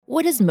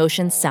What does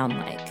motion sound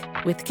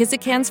like? With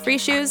Kizik hands-free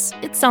shoes,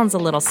 it sounds a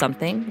little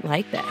something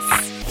like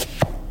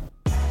this.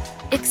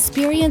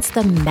 Experience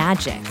the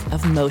magic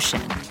of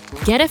motion.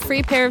 Get a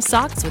free pair of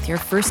socks with your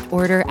first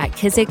order at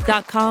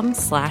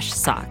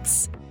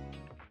kizik.com/socks.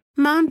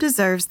 Mom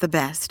deserves the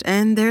best,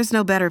 and there's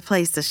no better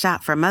place to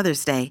shop for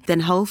Mother's Day than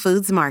Whole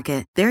Foods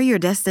Market. They're your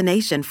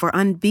destination for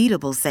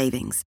unbeatable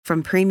savings,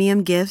 from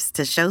premium gifts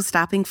to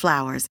show-stopping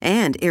flowers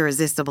and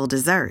irresistible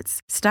desserts.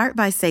 Start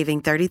by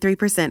saving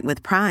 33%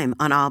 with Prime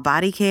on all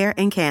body care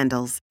and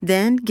candles.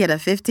 Then get a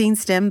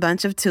 15-stem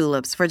bunch of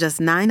tulips for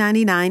just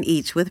 $9.99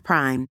 each with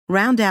Prime.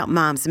 Round out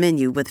Mom's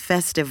menu with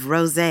festive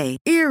rosé,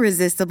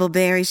 irresistible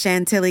berry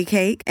chantilly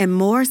cake, and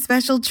more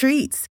special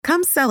treats.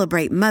 Come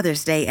celebrate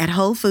Mother's Day at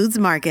Whole Foods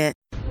Market.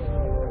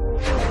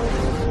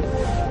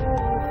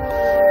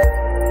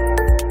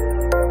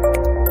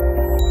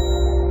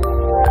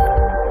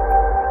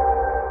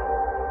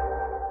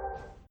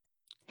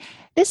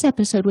 This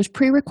episode was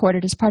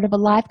pre-recorded as part of a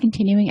live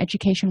continuing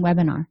education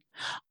webinar.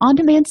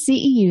 On-demand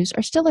CEUs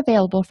are still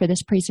available for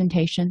this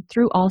presentation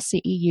through All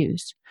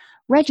CEUs.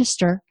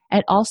 Register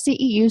at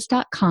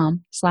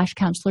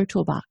allceus.com/counselor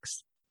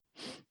toolbox.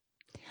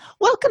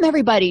 Welcome,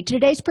 everybody, to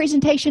today's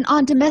presentation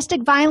on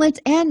domestic violence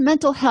and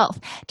mental health.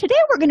 Today,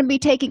 we're going to be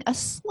taking a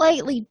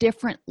slightly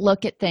different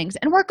look at things,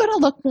 and we're going to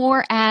look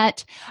more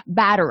at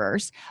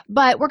batterers,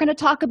 but we're going to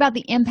talk about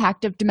the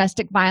impact of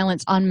domestic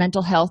violence on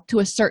mental health to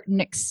a certain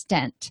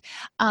extent.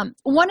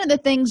 One of the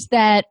things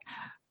that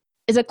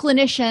as a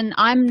clinician,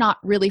 I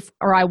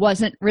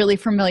wasn't really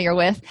familiar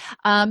with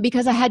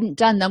because I hadn't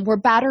done them, were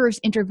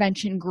batterers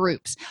intervention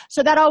groups.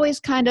 So that always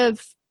kind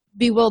of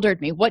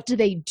bewildered me. What do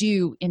they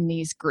do in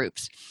these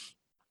groups?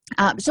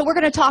 So we're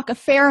going to talk a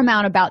fair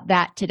amount about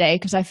that today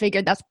because I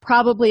figured that's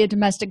probably a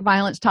domestic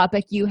violence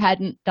topic you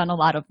hadn't done a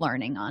lot of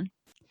learning on.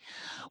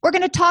 We're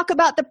going to talk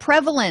about the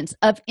prevalence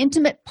of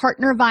intimate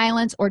partner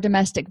violence or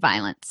domestic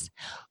violence.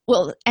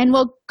 We'll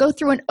go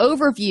through an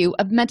overview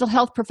of mental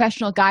health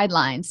professional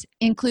guidelines,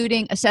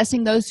 including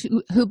assessing those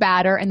who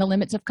batter and the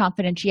limits of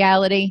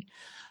confidentiality,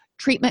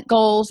 treatment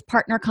goals,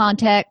 partner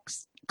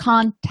contacts,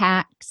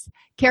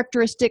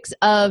 characteristics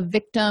of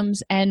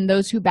victims and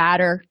those who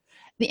batter,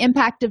 the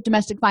impact of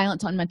domestic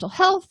violence on mental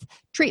health,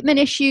 treatment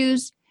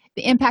issues,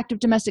 the impact of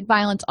domestic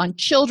violence on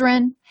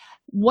children,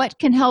 what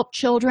can help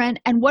children,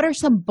 and what are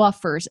some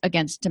buffers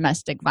against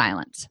domestic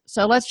violence.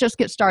 So let's just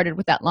get started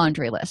with that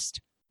laundry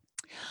list.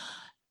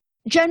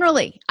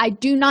 Generally, I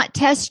do not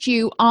test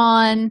you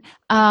on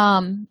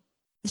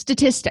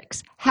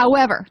statistics.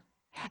 However,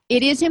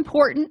 it is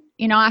important,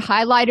 I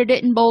highlighted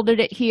it and bolded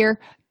it here,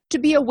 to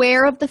be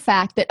aware of the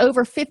fact that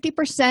over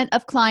 50%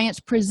 of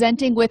clients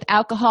presenting with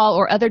alcohol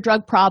or other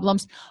drug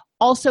problems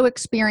also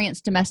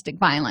experience domestic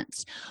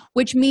violence,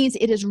 which means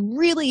it is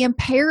really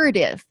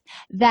imperative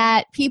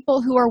that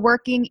people who are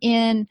working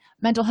in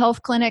mental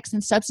health clinics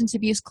and substance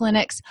abuse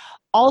clinics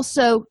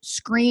also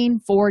screen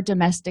for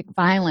domestic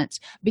violence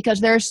because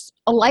there's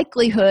a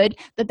likelihood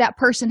that that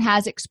person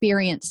has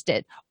experienced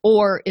it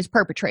or is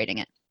perpetrating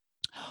it.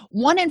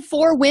 1 in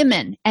 4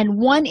 women and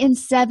 1 in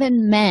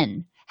 7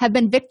 men have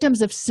been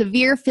victims of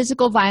severe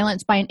physical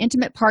violence by an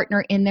intimate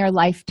partner in their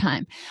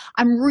lifetime.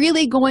 I'm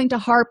really going to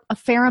harp a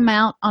fair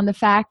amount on the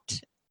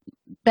fact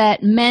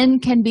that men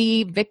can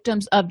be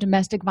victims of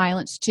domestic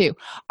violence too.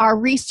 Our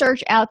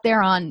research out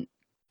there on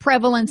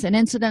prevalence and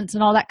incidence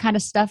and all that kind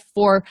of stuff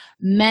for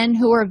men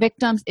who are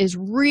victims is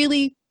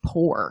really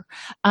poor.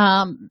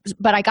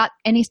 But I got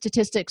any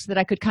statistics that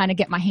I could kind of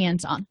get my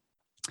hands on.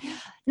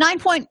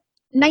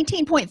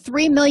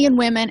 19.3 million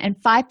women and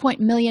 5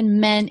 million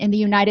men in the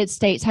United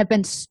States have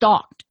been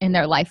stalked in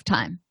their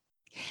lifetime.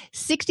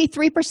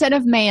 63%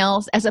 of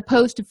males, as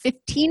opposed to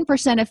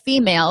 15% of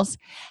females,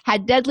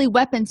 had deadly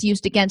weapons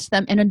used against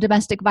them in a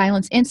domestic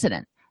violence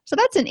incident. So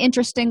that's an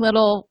interesting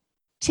little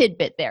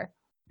tidbit there.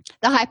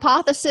 The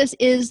hypothesis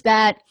is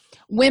that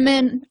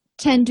women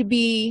tend to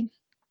be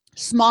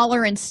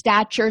smaller in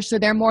stature, so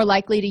they're more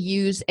likely to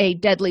use a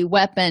deadly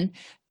weapon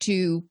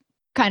to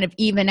kind of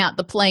even out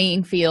the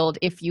playing field,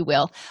 if you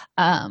will,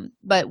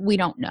 but we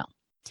don't know.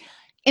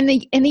 In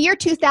the year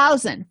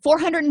 2000,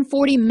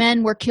 440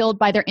 men were killed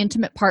by their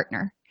intimate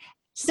partner.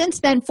 Since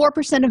then,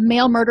 4% of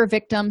male murder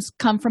victims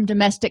come from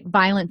domestic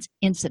violence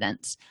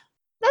incidents.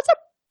 That's a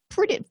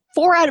pretty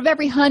 4 out of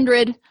every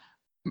 100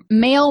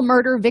 male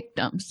murder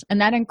victims,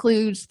 and that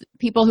includes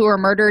people who are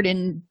murdered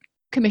in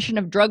commission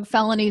of drug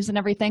felonies and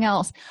everything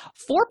else.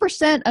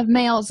 4% of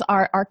males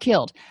are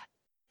killed.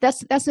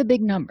 That's a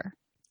big number.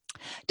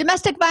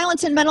 Domestic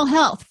violence and mental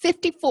health,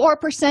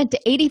 54% to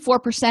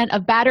 84%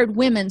 of battered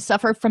women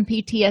suffer from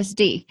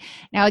PTSD.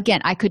 Now,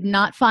 again, I could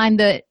not find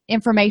the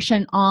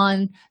information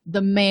on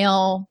the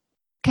male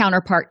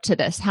counterpart to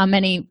this, how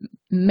many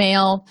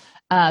male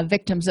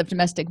victims of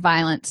domestic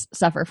violence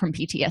suffer from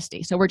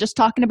PTSD. So we're just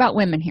talking about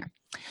women here.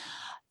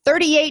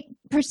 38%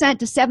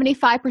 to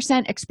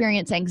 75%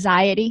 experience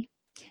anxiety.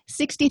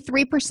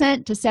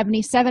 63% to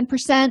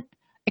 77%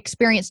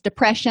 experience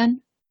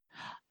depression.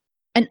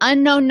 An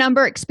unknown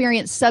number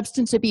experience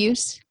substance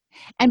abuse,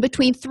 And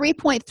between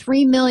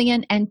 3.3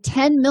 million and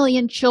 10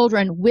 million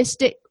children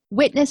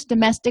witness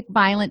domestic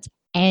violence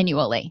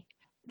annually.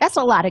 That's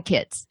a lot of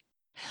kids.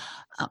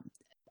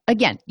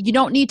 Again, you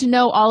don't need to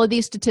know all of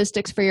these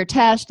statistics for your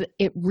test.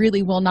 It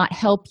really will not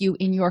help you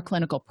in your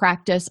clinical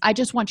practice. I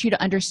just want you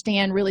to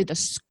understand really the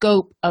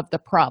scope of the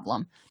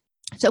problem.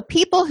 So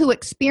people who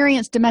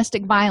experience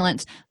domestic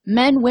violence,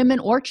 men, women,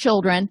 or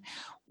children,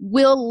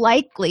 will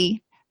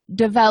likely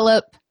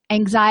develop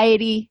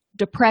anxiety,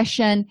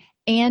 depression,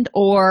 and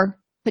or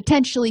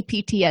potentially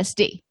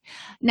PTSD.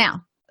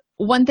 Now,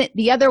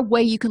 the other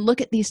way you can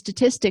look at these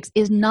statistics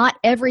is not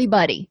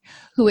everybody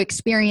who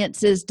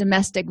experiences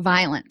domestic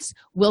violence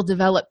will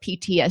develop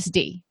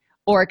PTSD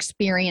or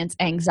experience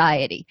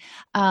anxiety.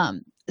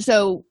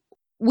 So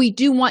we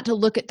do want to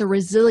look at the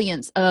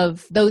resilience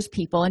of those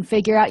people and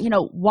figure out,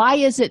 why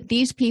is it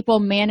these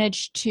people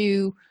manage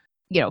to,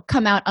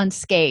 come out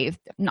unscathed,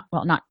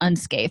 not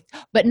unscathed,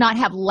 but not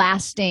have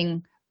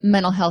lasting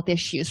mental health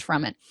issues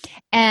from it.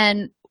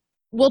 And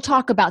we'll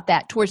talk about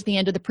that towards the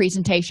end of the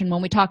presentation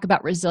when we talk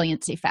about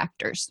resiliency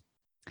factors.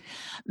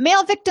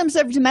 Male victims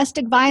of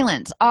domestic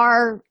violence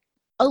are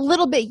a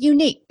little bit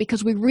unique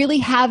because we really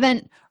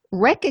haven't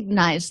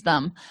recognized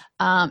them,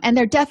 and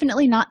they're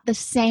definitely not the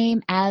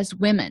same as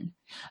women.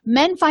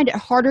 Men find it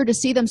harder to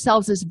see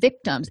themselves as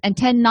victims and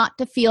tend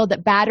to feel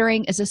that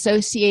battering is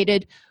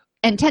associated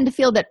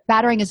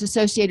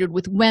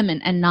with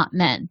women and not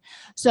men.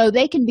 So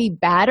they can be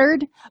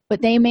battered,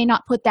 but they may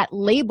not put that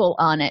label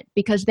on it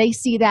because they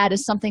see that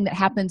as something that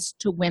happens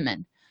to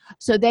women.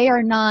 So they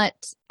are not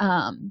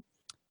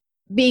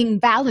being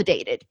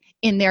validated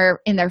in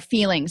their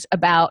feelings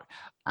about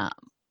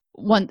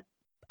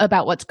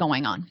what's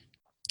going on.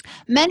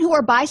 Men who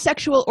are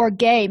bisexual or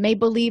gay may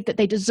believe that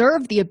they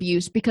deserve the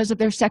abuse because of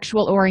their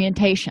sexual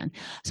orientation.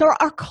 So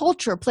our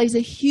culture plays a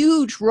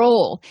huge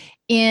role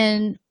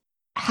in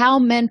how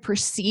men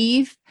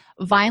perceive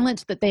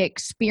violence that they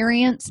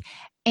experience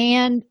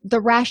and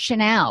the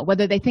rationale,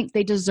 whether they think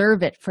they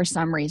deserve it for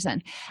some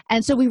reason.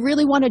 And so we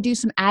really want to do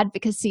some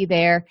advocacy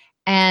there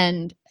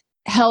and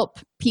help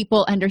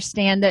people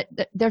understand that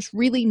there's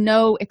really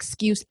no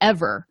excuse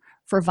ever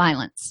for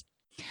violence.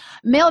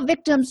 Male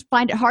victims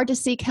find it hard to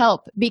seek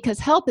help because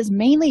help is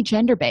mainly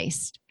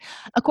gender-based.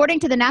 According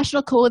to the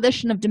National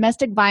Coalition of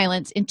Domestic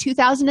Violence, in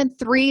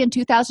 2003 and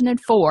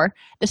 2004,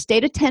 the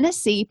state of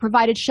Tennessee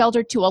provided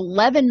shelter to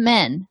 11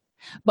 men,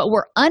 but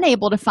were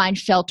unable to find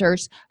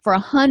shelters for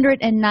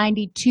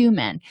 192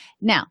 men.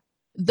 Now,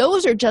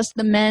 those are just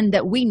the men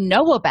that we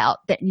know about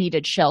that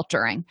needed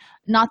sheltering,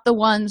 not the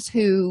ones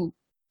who,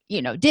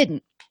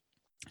 didn't.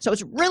 So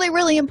it's really,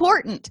 really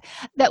important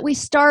that we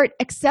start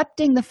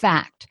accepting the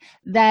fact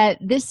that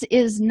this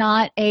is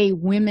not a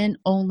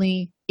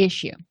women-only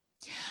issue.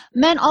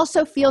 Men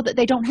also feel that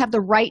they don't have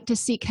the right to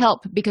seek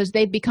help because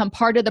they've become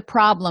part of the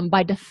problem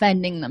by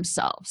defending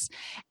themselves.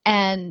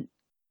 And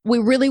we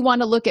really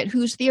want to look at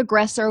who's the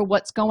aggressor,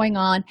 what's going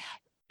on,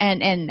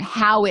 and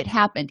how it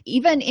happened.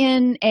 Even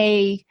in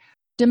a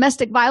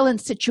domestic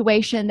violence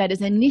situation that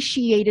is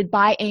initiated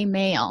by a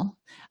male,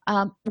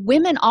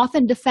 women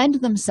often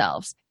defend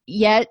themselves.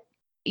 Yet,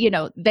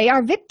 they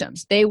are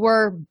victims. They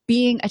were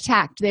being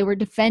attacked. They were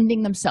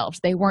defending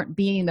themselves. They weren't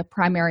being the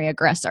primary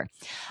aggressor.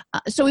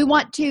 So we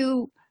want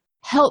to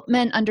help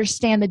men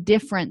understand the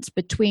difference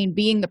between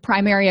being the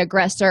primary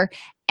aggressor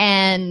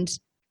and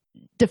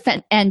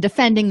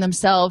defending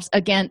themselves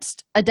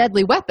against a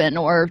deadly weapon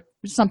or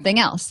something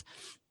else.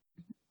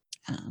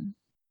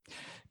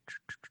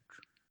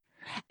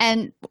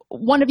 And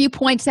one of you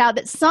points out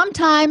that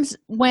sometimes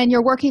when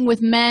you're working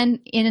with men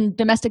in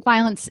domestic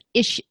violence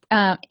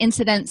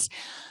incidents,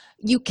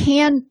 you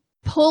can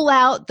pull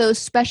out those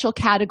special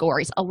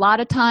categories. A lot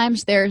of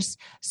times there's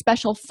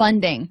special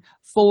funding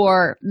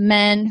for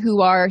men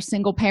who are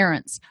single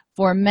parents,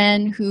 for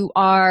men who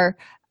are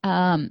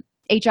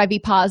HIV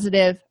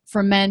positive,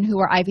 for men who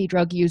are IV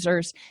drug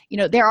users.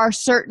 There are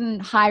certain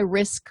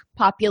high-risk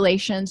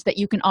populations that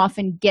you can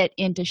often get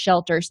into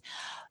shelters,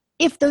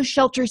 if those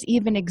shelters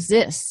even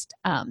exist.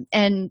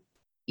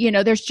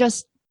 There's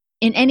just,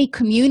 in any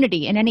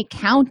community, in any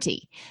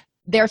county,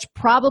 there's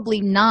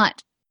probably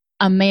not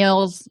a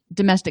male's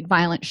domestic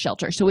violence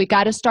shelter. So we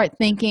got to start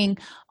thinking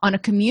on a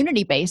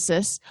community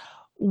basis,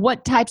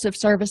 what types of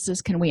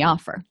services can we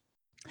offer?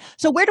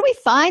 So where do we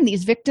find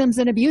these victims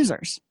and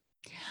abusers?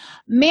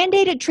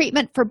 Mandated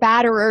treatment for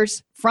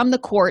batterers from the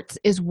courts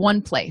is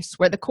one place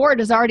where the court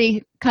has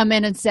already come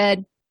in and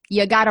said,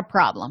 you got a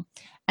problem.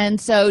 And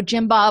so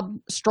Jim Bob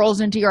strolls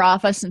into your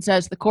office and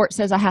says, the court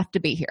says I have to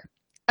be here.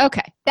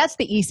 Okay, that's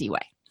the easy way.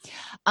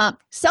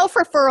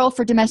 Self-referral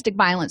for domestic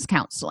violence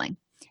counseling.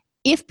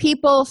 If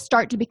people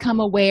start to become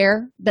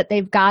aware that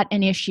they've got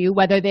an issue,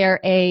 whether they're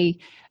a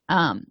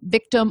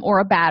victim or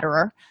a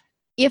batterer,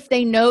 if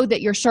they know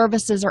that your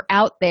services are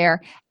out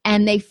there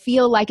and they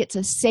feel like it's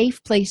a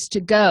safe place to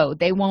go,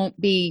 they won't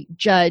be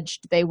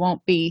judged, they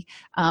won't be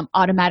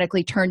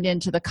automatically turned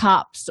into the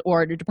cops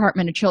or the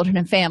Department of Children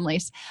and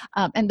Families,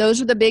 and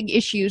those are the big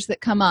issues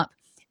that come up,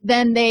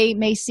 then they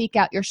may seek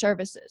out your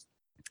services.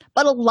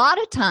 But a lot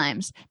of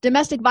times,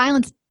 domestic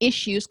violence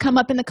issues come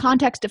up in the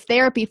context of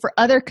therapy for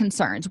other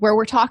concerns, where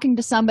we're talking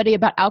to somebody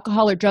about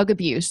alcohol or drug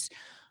abuse,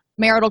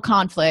 marital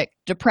conflict,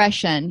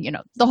 depression,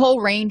 the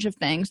whole range of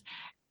things.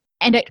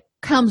 And it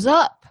comes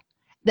up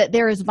that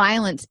there is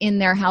violence in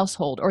their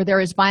household or there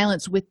is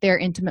violence with their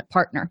intimate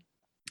partner.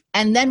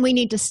 And then we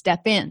need to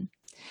step in.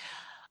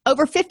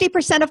 Over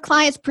 50% of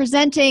clients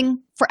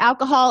presenting for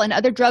alcohol and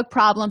other drug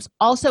problems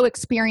also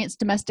experience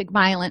domestic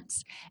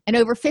violence. And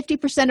over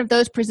 50% of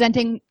those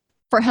presenting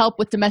for help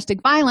with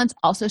domestic violence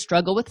also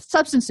struggle with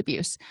substance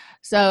abuse.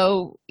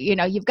 So,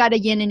 you've got a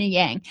yin and a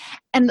yang.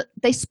 And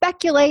they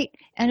speculate,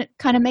 and it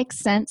kind of makes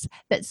sense,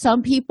 that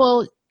some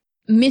people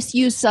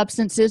misuse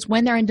substances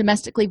when they're in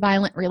domestically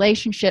violent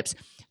relationships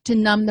to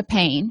numb the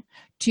pain,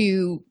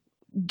 to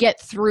get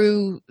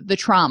through the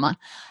trauma.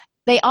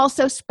 They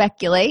also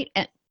speculate,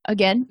 and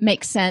again,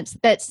 makes sense,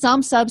 that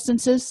some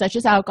substances, such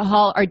as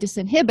alcohol, are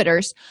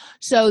disinhibitors,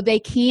 so they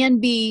can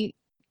be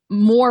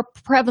more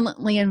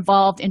prevalently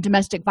involved in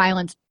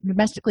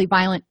domestically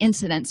violent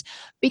incidents,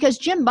 because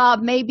Jim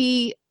Bob may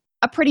be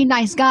a pretty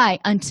nice guy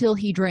until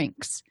he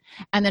drinks.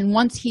 And then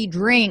once he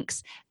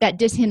drinks, that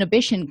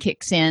disinhibition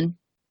kicks in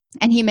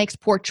and he makes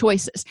poor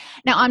choices.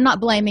 Now, I'm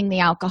not blaming the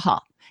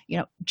alcohol.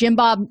 Jim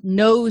Bob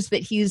knows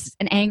that he's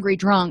an angry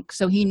drunk,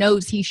 so he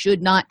knows he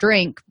should not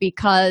drink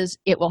because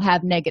it will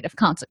have negative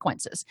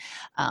consequences.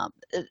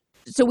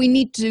 So we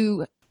need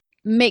to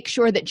make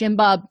sure that Jim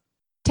Bob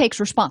takes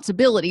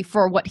responsibility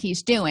for what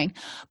he's doing.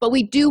 But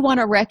we do want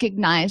to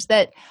recognize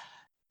that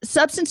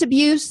substance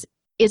abuse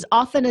is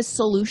often a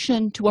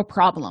solution to a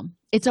problem.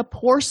 It's a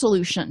poor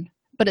solution,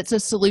 but it's a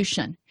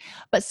solution.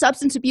 But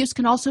substance abuse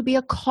can also be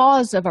a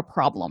cause of a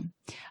problem.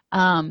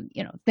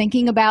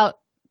 Thinking about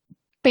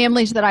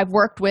families that I've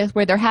worked with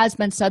where there has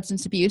been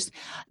substance abuse,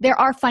 there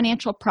are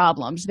financial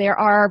problems, there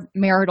are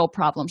marital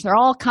problems, there are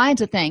all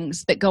kinds of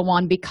things that go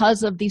on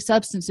because of the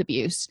substance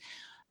abuse.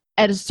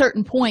 At a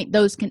certain point,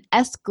 those can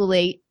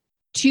escalate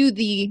to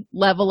the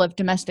level of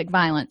domestic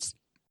violence.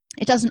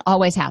 It doesn't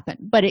always happen,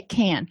 but it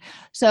can.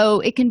 So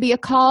it can be a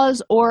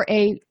cause or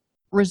a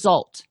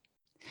result.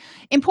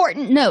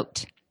 Important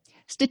note: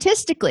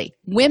 statistically,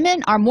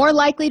 women are more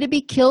likely to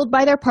be killed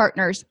by their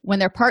partners when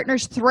their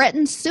partners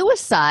threaten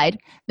suicide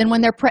than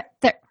when their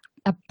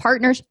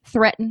partners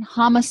threaten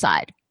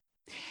homicide.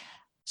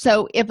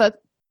 So if a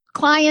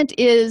client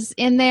is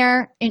in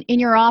there in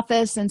your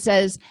office and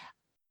says,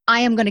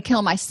 I am going to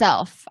kill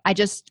myself, I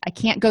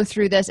can't go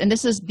through this, and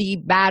this is the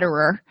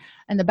batterer,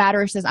 and the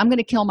batterer says, I'm going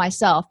to kill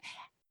myself,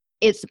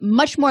 it's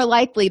much more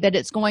likely that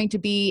it's going to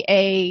be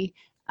a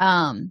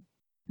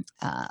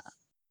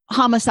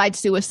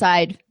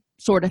homicide-suicide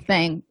sort of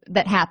thing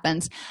that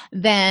happens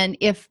than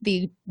if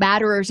the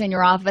batterer's in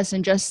your office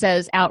and just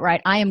says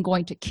outright, I am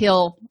going to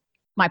kill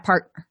my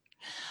partner.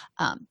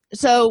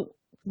 So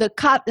the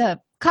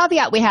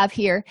caveat we have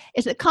here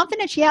is that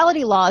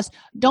confidentiality laws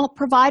don't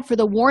provide for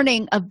the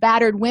warning of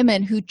battered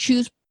women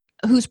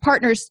whose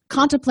partners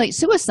contemplate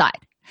suicide.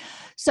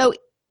 So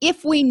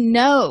if we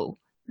know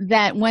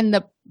that when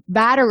the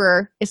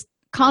batterer is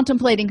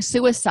contemplating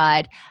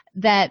suicide,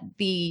 that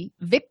the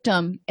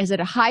victim is at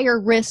a higher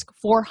risk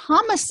for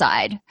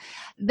homicide,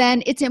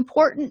 then it's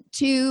important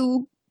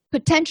to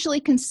potentially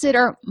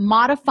consider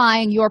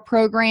modifying your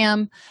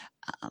program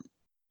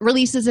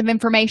releases of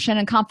information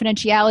and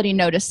confidentiality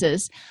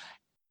notices,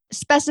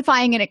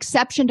 specifying an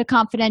exception to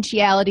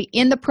confidentiality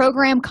in the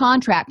program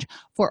contract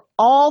for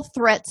all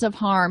threats of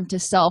harm to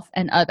self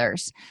and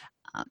others.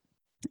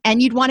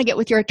 And you'd want to get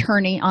with your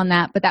attorney on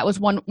that, but that was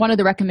one of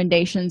the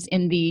recommendations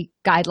in the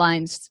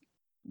guidelines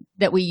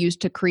that we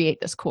used to create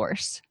this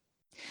course.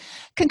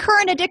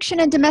 Concurrent addiction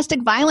and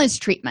domestic violence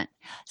treatment.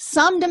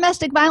 Some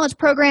domestic violence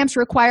programs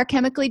require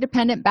chemically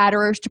dependent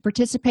batterers to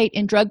participate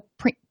in drug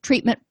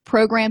treatment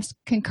programs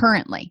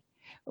concurrently.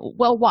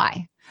 Well,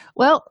 why?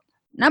 Well,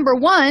 number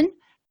one,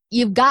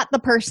 you've got the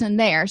person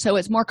there, so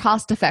it's more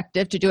cost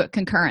effective to do it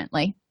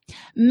concurrently.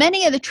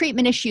 Many of the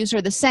treatment issues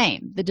are the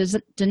same.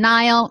 The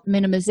denial,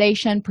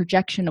 minimization,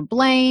 projection of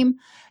blame,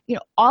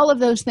 all of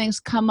those things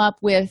come up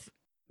with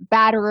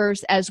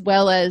batterers as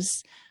well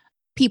as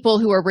people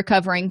who are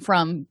recovering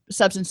from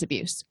substance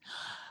abuse.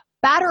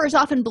 Batterers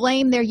often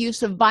blame their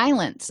use of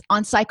violence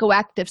on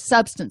psychoactive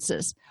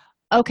substances.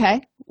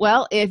 Okay,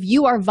 well, if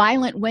you are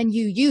violent when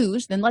you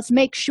use, then let's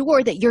make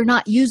sure that you're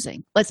not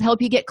using. Let's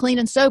help you get clean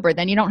and sober,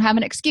 then you don't have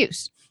an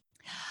excuse.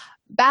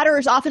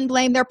 Batterers often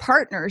blame their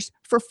partners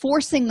for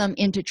forcing them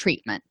into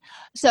treatment.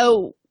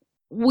 So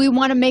we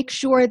want to make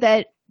sure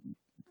that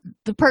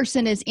the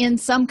person is in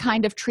some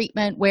kind of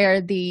treatment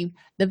where the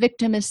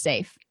victim is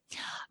safe.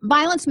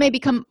 Violence may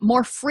become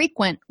more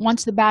frequent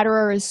once the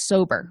batterer is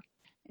sober.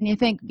 And you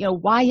think,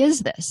 why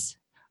is this?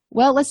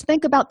 Well, let's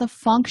think about the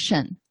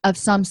function of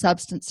some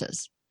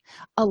substances.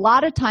 A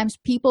lot of times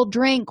people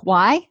drink.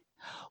 Why?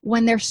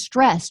 When they're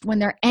stressed, when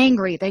they're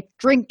angry, they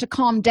drink to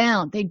calm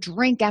down. They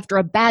drink after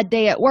a bad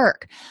day at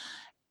work.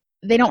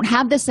 They don't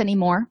have this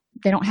anymore.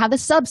 They don't have the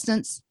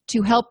substance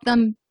to help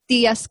them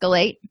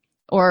de-escalate,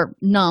 or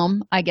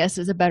numb, I guess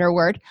is a better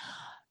word.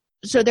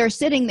 So they're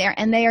sitting there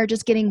and they are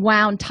just getting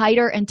wound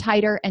tighter and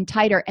tighter and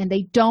tighter, and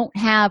they don't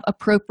have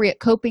appropriate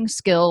coping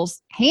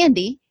skills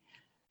handy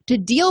to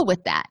deal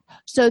with that.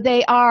 So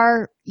they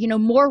are,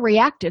 more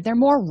reactive. They're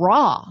more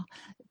raw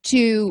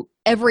to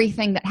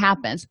everything that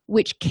happens,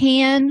 which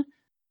can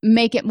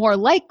make it more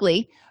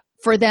likely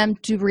for them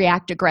to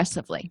react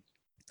aggressively.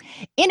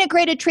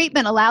 Integrated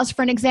treatment allows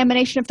for an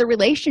examination of the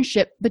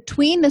relationship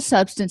between the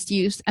substance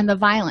use and the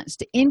violence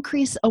to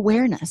increase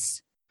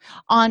awareness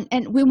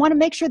and we want to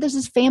make sure this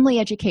is family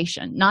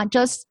education, not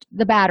just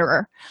the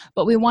batterer,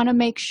 but we want to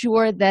make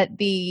sure that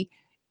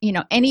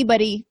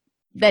anybody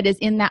that is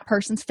in that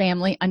person's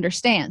family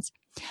understands.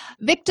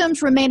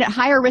 Victims remain at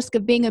higher risk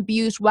of being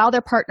abused while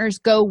their partners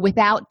go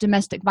without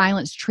domestic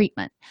violence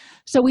treatment.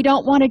 So we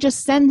don't want to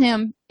just send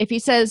him, if he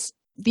says,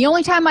 the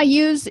only time I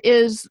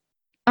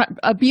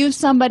abuse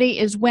somebody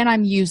is when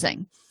I'm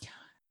using.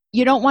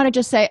 You don't want to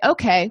just say,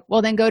 okay,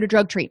 well then go to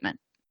drug treatment.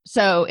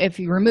 So if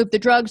you remove the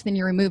drugs, then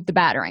you remove the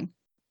battering.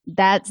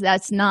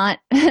 That's not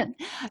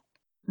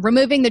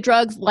removing the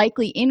drugs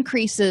likely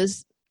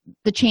increases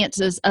the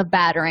chances of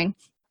battering.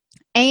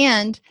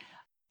 And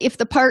if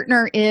the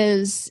partner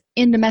is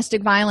in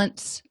domestic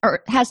violence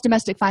or has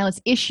domestic violence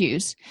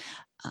issues,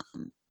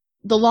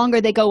 the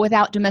longer they go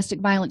without domestic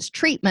violence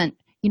treatment,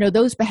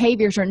 those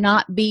behaviors are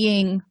not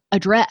being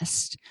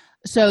addressed.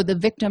 So the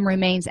victim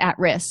remains at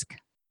risk.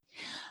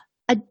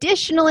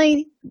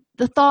 Additionally,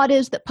 the thought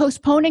is that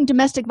postponing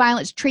domestic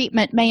violence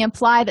treatment may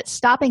imply that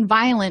stopping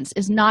violence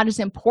is not as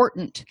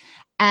important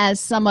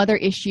as some other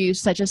issues,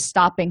 such as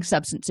stopping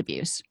substance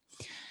abuse.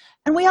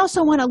 And we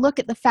also want to look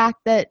at the fact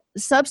that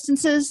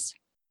substances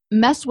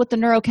mess with the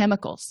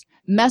neurochemicals,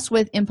 mess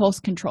with impulse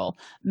control,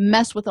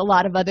 mess with a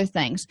lot of other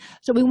things.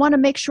 So we want to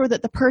make sure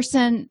that the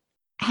person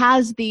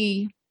has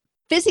the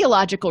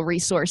physiological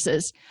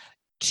resources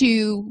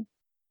to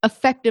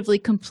effectively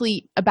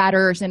complete a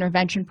batterer's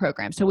intervention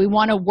program. So we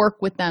want to work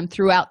with them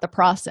throughout the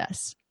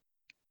process.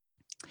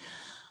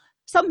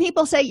 Some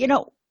people say,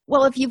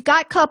 well, if you've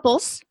got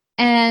couples,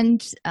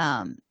 and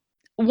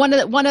one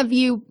of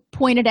you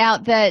pointed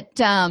out that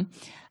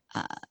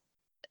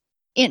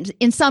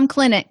in some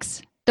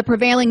clinics, the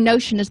prevailing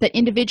notion is that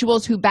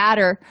individuals who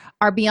batter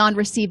are beyond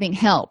receiving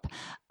help.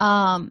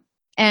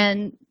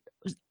 And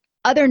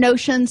other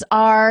notions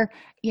are,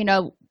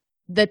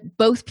 that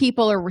both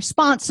people are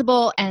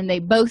responsible and they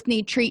both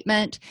need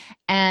treatment,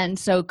 and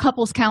so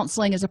couples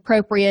counseling is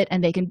appropriate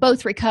and they can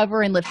both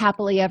recover and live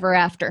happily ever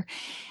after.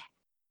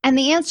 And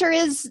the answer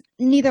is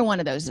neither one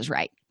of those is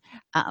right.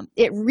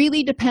 It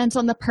really depends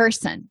on the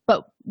person.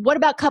 But what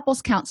about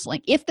couples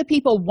counseling? If the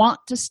people want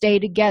to stay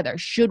together,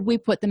 should we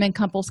put them in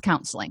couples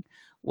counseling?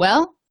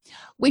 Well,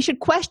 we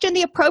should question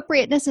the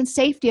appropriateness and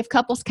safety of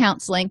couples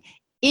counseling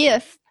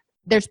if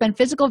there's been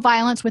physical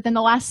violence within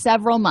the last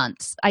several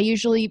months. I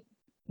usually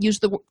use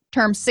the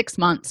term 6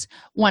 months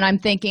when I'm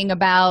thinking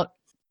about,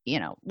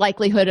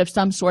 likelihood of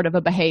some sort of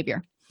a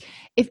behavior.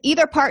 If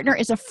either partner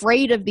is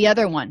afraid of the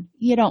other one,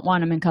 you don't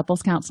want them in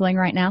couples counseling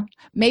right now.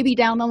 Maybe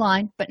down the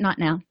line, but not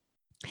now.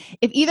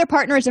 If either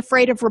partner is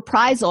afraid of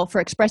reprisal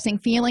for expressing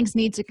feelings,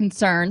 needs, and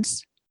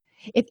concerns,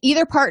 if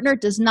either partner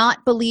does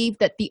not believe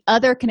that the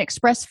other can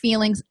express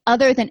feelings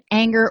other than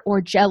anger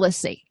or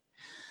jealousy.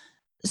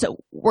 So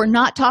we're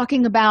not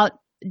talking about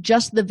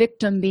just the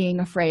victim being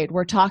afraid.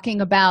 We're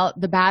talking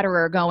about the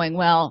batterer going,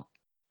 well,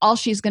 all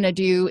she's going to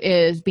do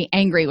is be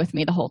angry with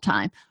me the whole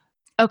time.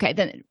 Okay,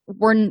 then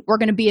we're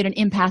going to be at an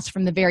impasse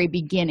from the very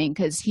beginning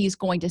because he's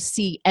going to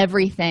see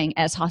everything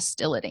as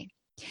hostility.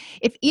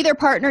 If either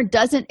partner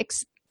doesn't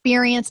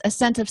experience a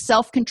sense of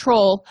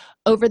self-control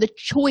over the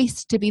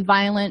choice to be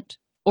violent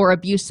or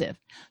abusive.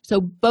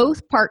 So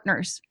both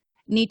partners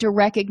need to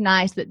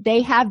recognize that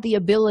they have the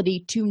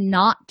ability to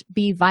not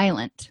be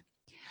violent.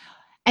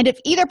 And if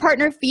either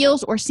partner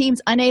feels or seems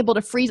unable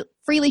to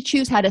freely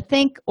choose how to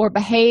think or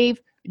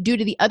behave due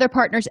to the other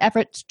partner's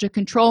efforts to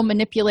control,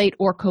 manipulate,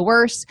 or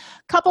coerce,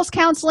 couples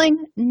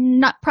counseling,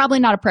 probably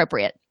not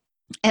appropriate,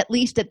 at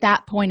least at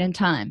that point in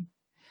time.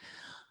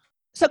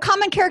 So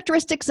common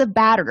characteristics of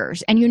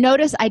batterers, and you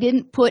notice I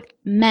didn't put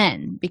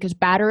men because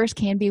batterers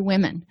can be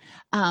women.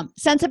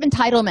 Sense of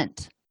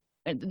entitlement.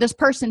 This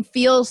person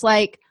feels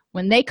like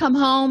when they come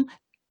home,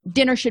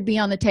 dinner should be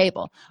on the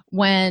table.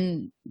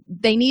 When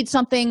they need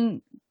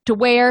something to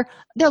wear,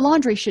 their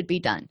laundry should be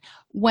done.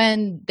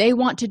 When they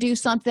want to do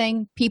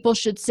something, people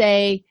should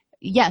say,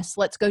 yes,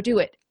 let's go do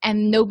it.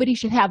 And nobody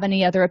should have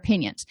any other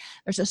opinions.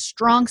 There's a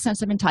strong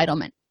sense of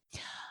entitlement.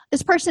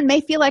 This person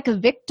may feel like a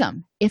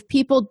victim if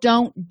people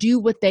don't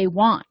do what they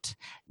want.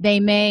 They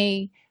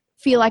may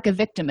feel like a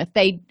victim if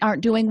they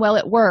aren't doing well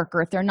at work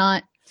or if they're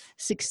not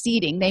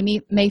succeeding. They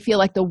may feel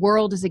like the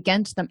world is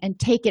against them and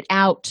take it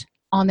out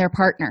on their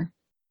partner.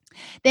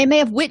 They may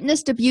have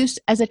witnessed abuse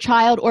as a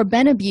child or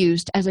been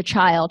abused as a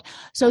child.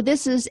 So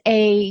this is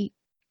a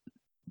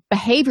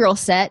behavioral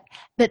set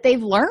that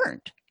they've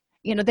learned.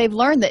 They've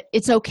learned that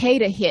it's okay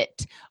to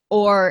hit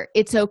or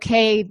it's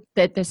okay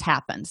that this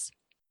happens.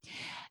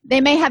 They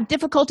may have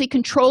difficulty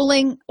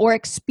controlling or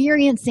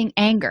experiencing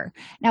anger.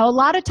 Now, a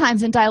lot of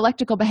times in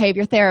dialectical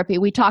behavior therapy,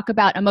 we talk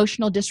about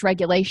emotional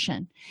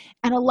dysregulation.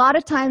 And a lot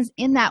of times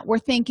in that, we're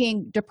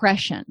thinking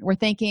depression, we're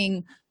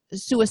thinking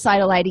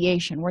suicidal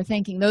ideation, we're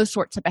thinking those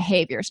sorts of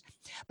behaviors.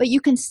 But you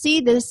can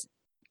see this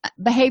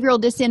behavioral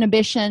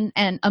disinhibition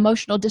and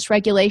emotional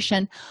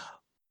dysregulation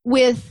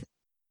with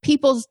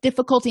people's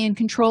difficulty in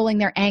controlling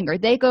their anger.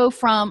 They go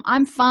from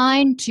I'm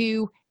fine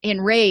to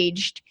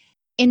enraged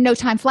in no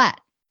time flat.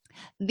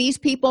 These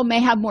people may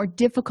have more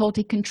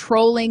difficulty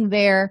controlling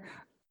their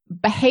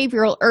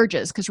behavioral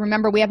urges, because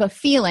remember, we have a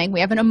feeling,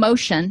 we have an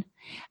emotion,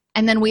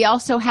 and then we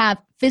also have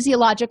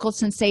physiological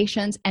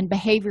sensations and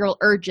behavioral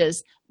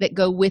urges that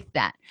go with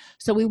that.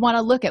 So we want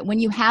to look at when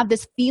you have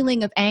this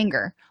feeling of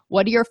anger,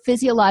 what are your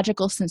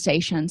physiological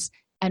sensations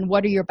and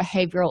what are your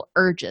behavioral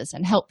urges,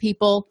 and help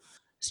people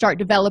start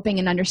developing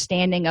an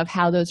understanding of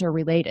how those are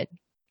related.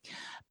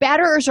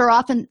 Batterers are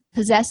often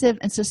possessive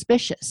and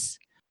suspicious.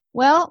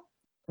 Well,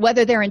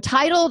 whether they're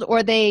entitled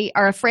or they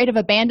are afraid of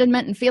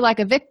abandonment and feel like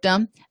a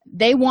victim,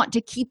 they want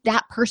to keep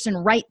that person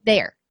right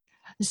there.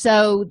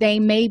 So they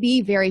may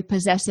be very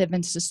possessive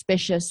and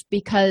suspicious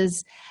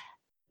because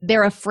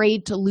they're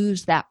afraid to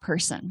lose that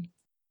person.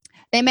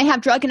 They may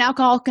have drug and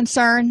alcohol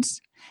concerns.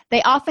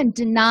 They often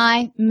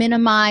deny,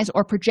 minimize,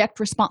 or project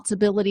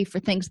responsibility for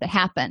things that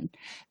happen.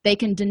 They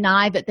can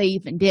deny that they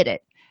even did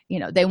it.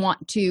 They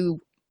want to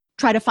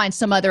try to find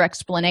some other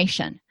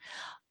explanation.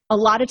 A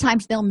lot of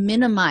times they'll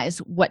minimize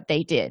what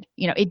they did.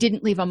 It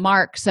didn't leave a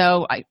mark,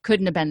 so it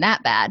couldn't have been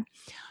that bad.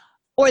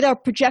 Or they'll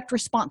project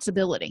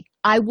responsibility.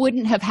 I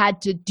wouldn't have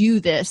had to do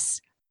this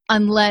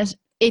unless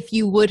if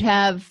you would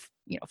have,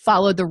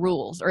 followed the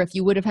rules, or if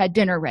you would have had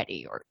dinner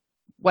ready, or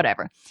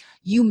whatever.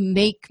 You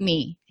make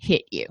me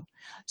hit you.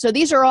 So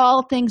these are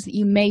all things that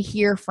you may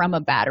hear from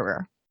a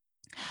batterer.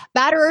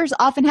 Batterers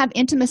often have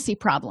intimacy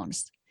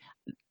problems.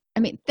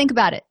 Think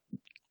about it.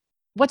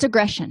 What's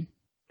aggression?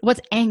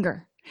 What's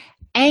anger?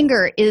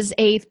 Anger is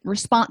a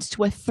response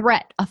to a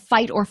threat, a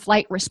fight or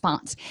flight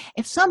response.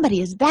 If somebody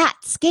is that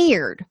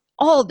scared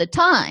all the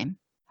time,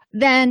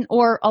 then,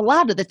 or a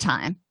lot of the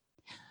time,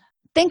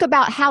 think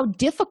about how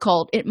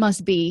difficult it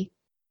must be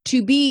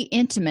to be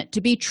intimate,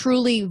 to be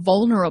truly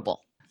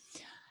vulnerable.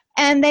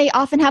 And they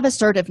often have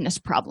assertiveness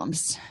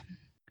problems.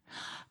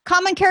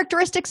 Common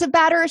characteristics of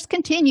batterers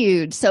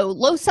continued. So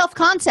low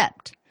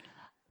self-concept.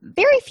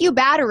 Very few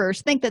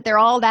batterers think that they're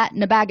all that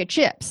in a bag of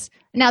chips.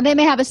 Now, they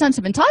may have a sense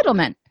of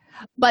entitlement,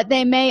 but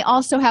they may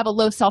also have a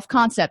low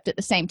self-concept at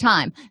the same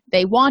time.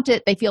 They want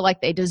it, they feel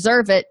like they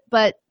deserve it,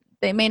 but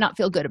they may not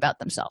feel good about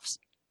themselves.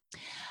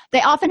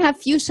 They often have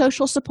few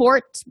social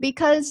supports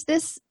because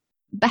this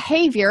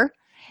behavior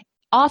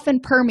often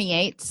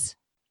permeates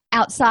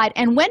outside.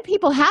 And when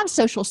people have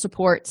social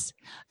supports,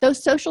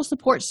 those social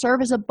supports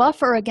serve as a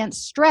buffer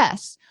against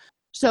stress.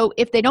 So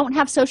if they don't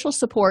have social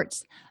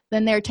supports,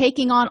 then they're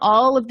taking on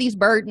all of these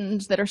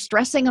burdens that are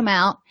stressing them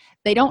out.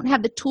 They don't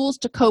have the tools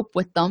to cope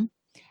with them.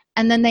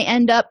 And then they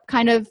end up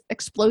kind of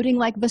exploding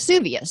like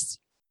Vesuvius.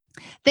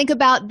 Think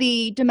about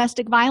the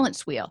domestic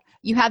violence wheel.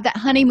 You have that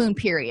honeymoon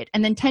period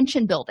and then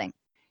tension building.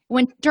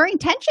 During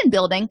tension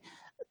building,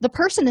 the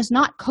person is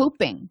not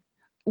coping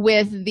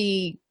with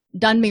the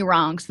done me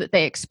wrongs that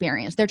they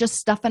experience. They're just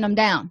stuffing them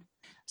down.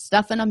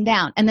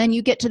 And then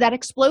you get to that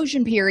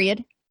explosion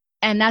period,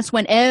 and that's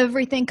when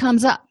everything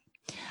comes up.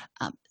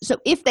 So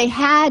if they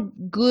had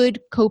good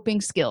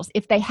coping skills,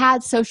 if they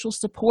had social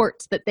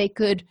supports that they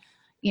could,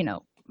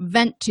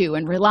 vent to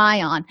and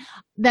rely on,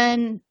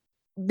 then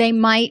they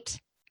might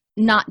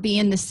not be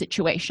in this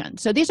situation.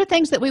 So these are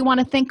things that we want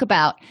to think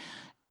about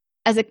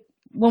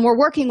when we're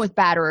working with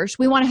batterers.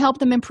 We want to help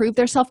them improve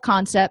their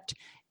self-concept,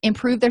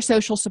 improve their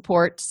social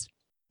supports,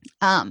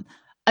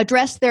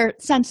 address their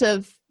sense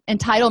of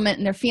entitlement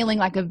and their feeling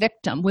like a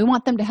victim. We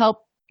want to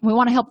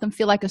help them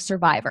feel like a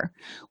survivor.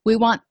 We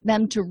want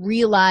them to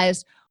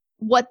realize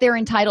what they're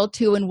entitled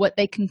to and what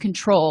they can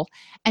control,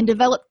 and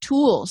develop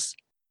tools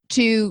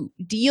to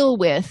deal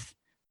with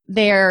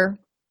their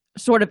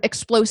sort of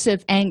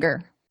explosive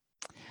anger.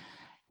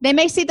 They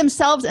may see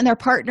themselves and their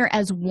partner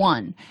as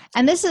one.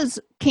 And this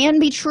can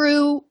be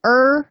true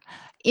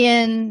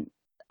in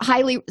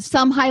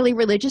some highly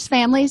religious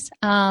families,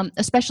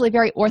 especially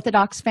very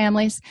Orthodox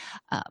families,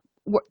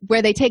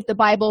 where they take the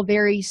Bible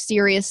very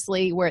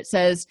seriously, where it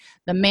says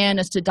the man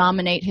is to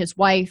dominate his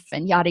wife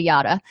and yada,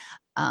 yada.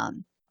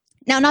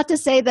 Now, not to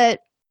say that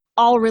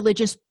all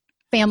religious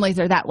families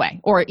are that way,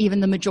 or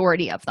even the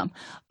majority of them,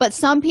 but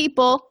some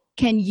people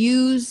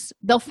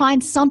they'll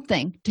find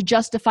something to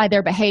justify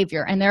their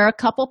behavior. And there are a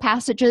couple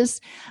passages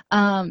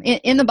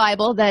in the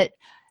Bible that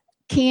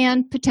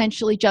can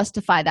potentially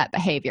justify that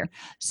behavior.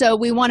 So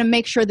we want to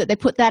make sure that they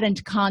put that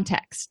into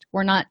context.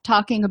 We're not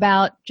talking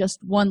about just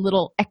one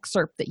little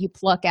excerpt that you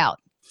pluck out.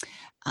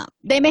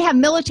 They may have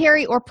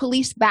military or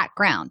police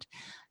background.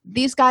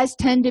 These guys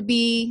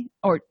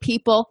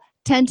people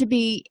tend to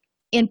be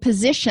in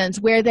positions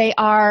where they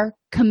are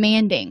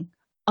commanding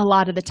a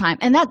lot of the time.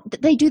 And that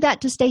they do that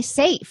to stay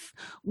safe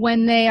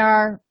when they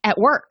are at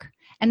work.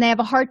 and they have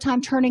a hard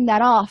time turning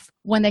that off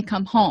when they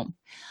come home.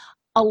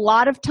 A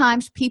lot of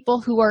times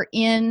people who are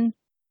in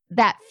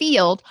that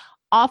field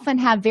often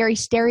have very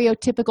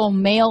stereotypical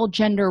male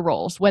gender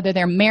roles, whether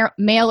they're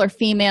male or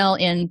female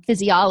in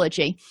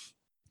physiology.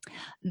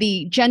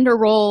 The gender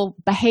role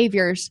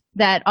behaviors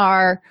that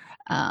are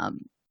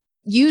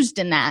used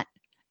in that,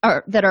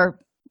 or that are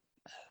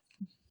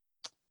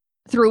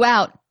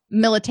throughout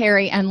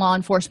military and law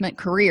enforcement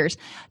careers,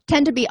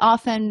 tend to be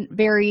often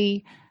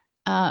very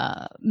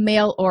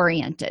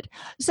male-oriented.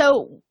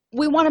 So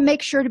we want to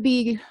make sure to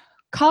be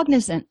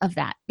cognizant of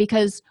that,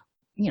 because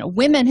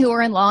women who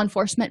are in law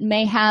enforcement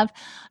may have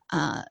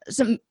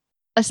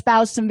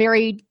espoused some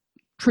very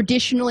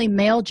traditionally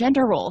male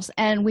gender roles,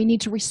 and we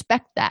need to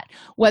respect that,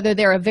 whether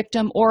they're a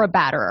victim or a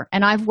batterer.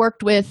 And I've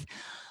worked with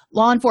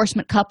law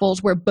enforcement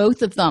couples where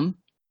both of them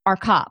are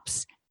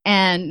cops,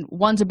 and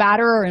one's a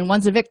batterer and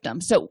one's a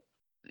victim. So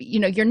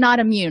you're not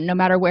immune no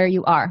matter where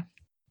you are.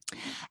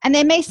 And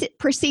they may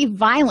perceive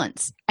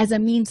violence as a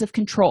means of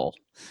control.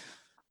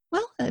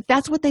 Well, if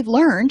that's what they've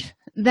learned,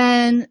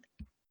 then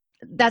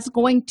that's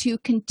going to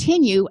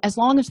continue as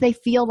long as they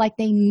feel like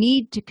they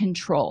need to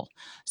control.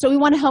 So we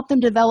want to help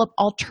them develop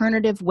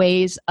alternative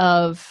ways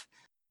of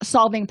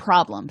solving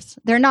problems.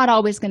 They're not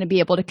always going to be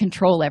able to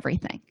control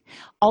everything.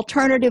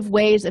 Alternative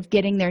ways of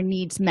getting their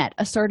needs met,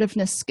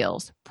 assertiveness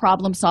skills,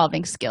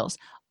 problem-solving skills,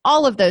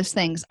 all of those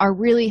things are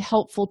really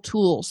helpful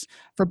tools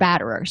for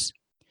batterers.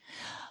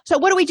 So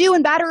what do we do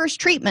in batterers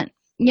treatment?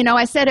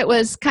 I said it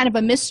was kind of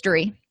a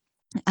mystery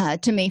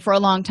to me for a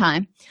long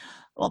time.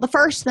 Well, the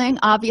first thing,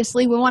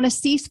 obviously, we want to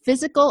cease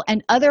physical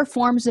and other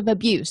forms of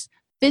abuse.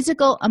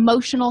 Physical,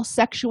 emotional,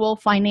 sexual,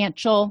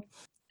 financial,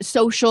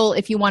 social,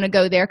 if you want to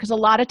go there, because a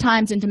lot of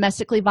times in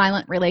domestically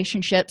violent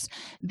relationships,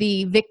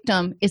 the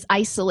victim is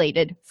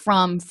isolated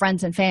from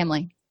friends and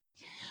family.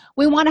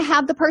 We want to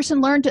have the person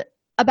learn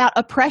about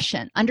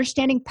oppression,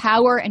 understanding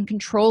power and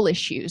control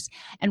issues,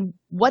 and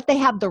what they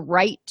have the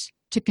right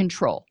to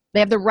control. They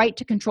have the right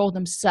to control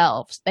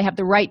themselves. They have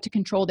the right to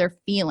control their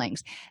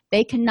feelings.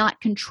 They cannot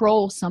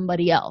control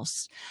somebody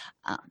else.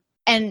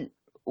 And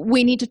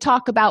we need to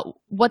talk about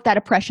what that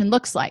oppression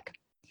looks like.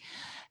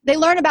 They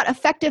learn about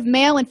effective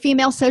male and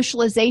female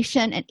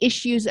socialization and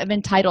issues of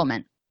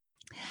entitlement.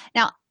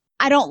 Now,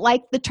 I don't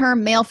like the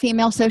term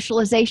male-female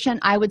socialization.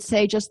 I would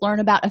say just learn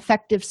about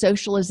effective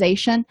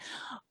socialization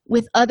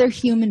with other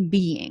human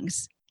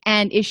beings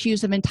and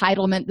issues of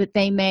entitlement that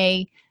they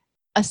may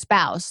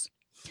espouse.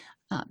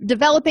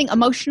 Developing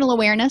emotional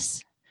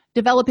awareness,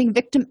 developing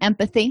victim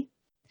empathy,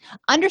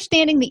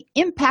 understanding the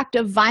impact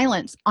of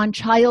violence on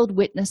child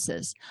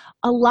witnesses.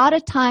 A lot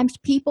of times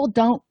people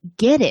don't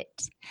get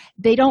it.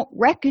 They don't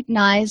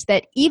recognize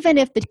that even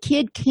if the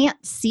kid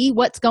can't see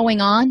what's going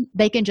on,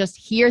 they can just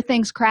hear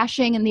things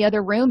crashing in the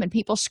other room and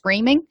people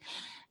screaming.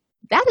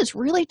 That is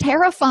really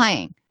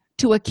terrifying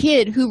to a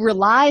kid who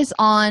relies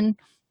on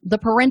the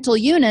parental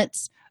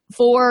units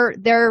for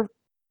their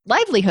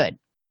livelihood,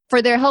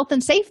 for their health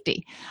and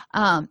safety.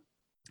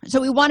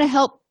 So we want to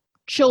help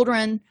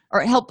children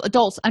or help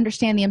adults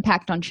understand the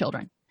impact on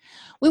children.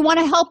 We want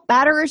to help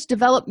batterers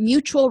develop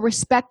mutual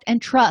respect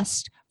and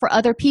trust for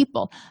other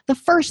people. The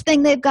first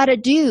thing they've got to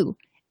do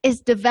is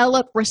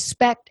develop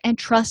respect and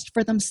trust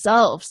for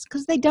themselves,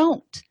 because they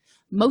don't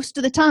most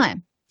of the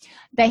time.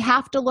 They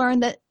have to learn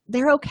that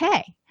they're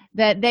okay,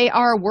 that they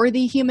are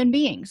worthy human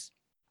beings.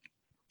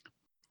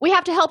 We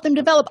have to help them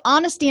develop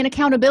honesty and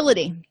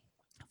accountability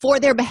for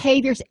their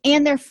behaviors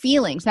and their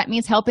feelings. That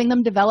means helping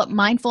them develop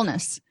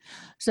mindfulness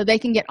so they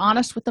can get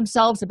honest with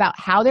themselves about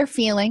how they're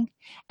feeling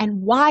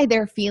and why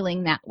they're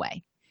feeling that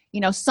way.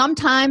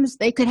 Sometimes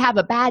they could have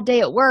a bad day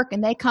at work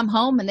and they come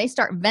home and they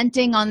start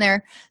venting on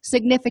their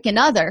significant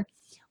other.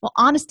 Well,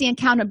 honesty and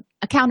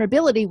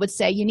accountability would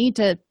say you need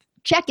to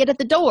check it at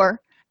the door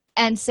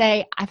and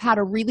say, I've had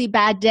a really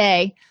bad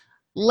day.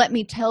 Let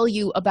me tell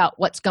you about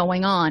what's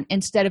going on,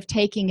 instead of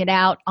taking it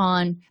out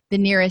on the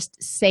nearest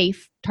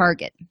safe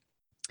target.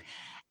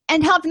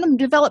 And helping them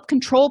develop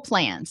control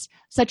plans,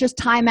 such as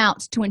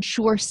timeouts to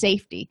ensure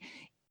safety.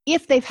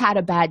 If they've had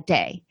a bad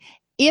day,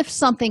 if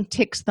something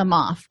ticks them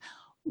off,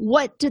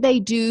 what do they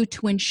do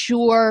to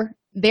ensure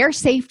their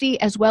safety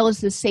as well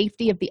as the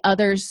safety of the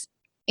others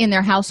in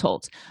their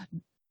households?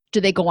 Do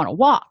they go on a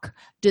walk?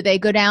 Do they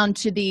go down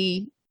to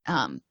the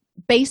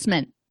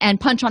basement and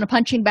punch on a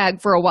punching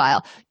bag for a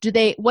while?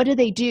 What do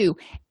they do?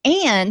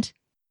 And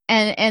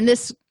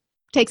this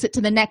takes it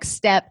to the next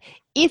step.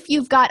 If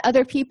you've got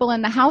other people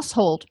in the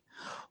household,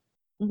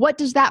 what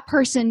does that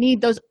person need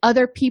those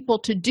other people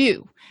to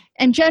do?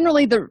 And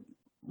generally the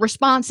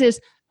response is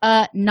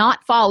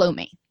not follow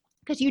me,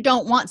 because you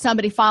don't want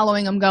somebody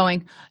following them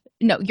going,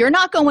 no, you're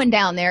not going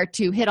down there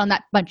to hit on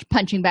that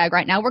punching bag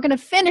right now. We're going to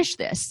finish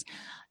this.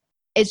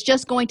 It's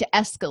just going to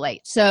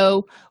escalate.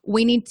 So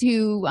we need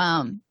to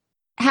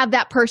have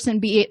that person,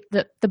 be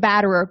the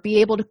batterer,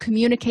 be able to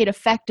communicate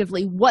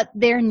effectively what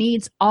their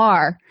needs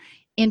are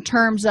in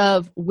terms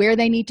of where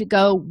they need to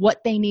go,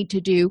 what they need to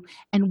do,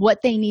 and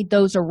what they need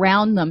those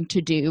around them to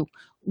do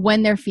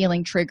when they're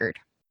feeling triggered.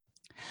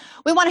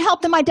 We want to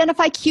help them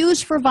identify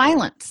cues for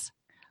violence.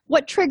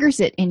 What triggers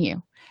it in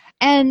you?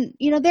 And,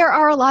 there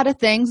are a lot of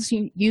things.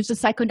 You use a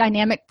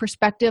psychodynamic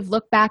perspective,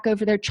 look back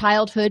over their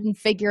childhood and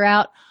figure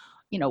out,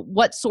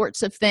 what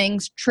sorts of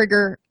things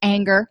trigger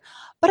anger,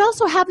 but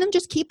also have them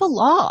just keep a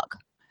log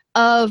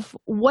of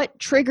what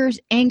triggers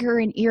anger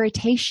and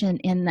irritation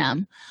in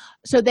them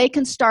so they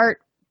can start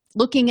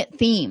looking at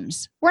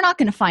themes. We're not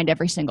going to find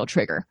every single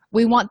trigger.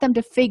 We want them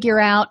to figure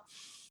out,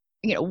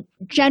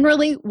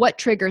 generally what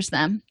triggers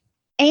them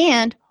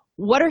and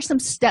what are some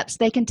steps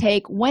they can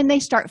take when they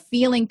start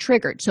feeling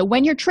triggered. So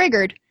when you're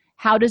triggered,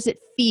 how does it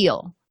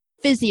feel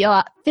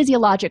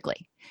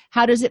physiologically?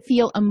 How does it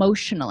feel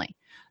emotionally?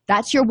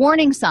 That's your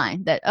warning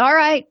sign that, all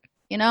right,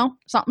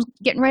 something's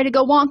getting ready to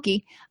go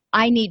wonky.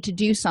 I need to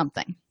do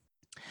something.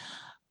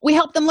 We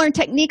help them learn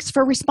techniques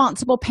for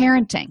responsible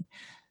parenting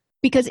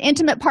because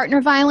intimate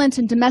partner violence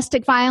and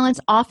domestic violence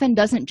often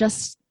doesn't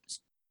just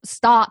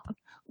stop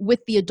with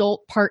the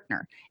adult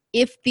partner.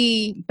 If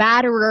the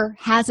batterer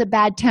has a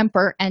bad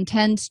temper and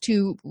tends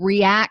to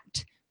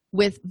react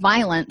with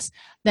violence,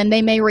 then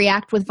they may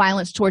react with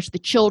violence towards the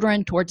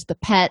children, towards the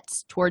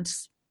pets,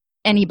 towards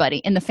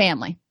anybody in the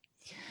family.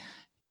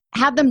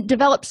 Have them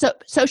develop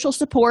social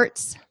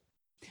supports.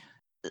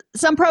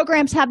 Some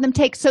programs have them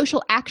take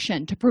social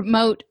action to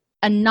promote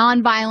a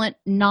nonviolent,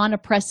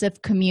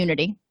 non-oppressive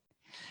community.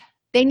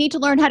 They need to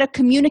learn how to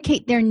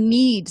communicate their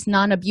needs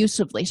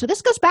non-abusively. So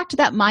this goes back to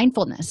that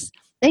mindfulness.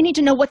 They need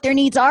to know what their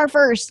needs are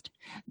first.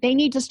 They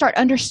need to start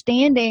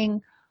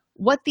understanding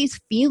what these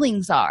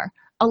feelings are.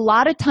 A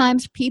lot of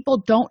times people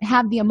don't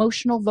have the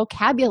emotional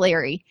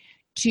vocabulary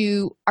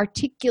to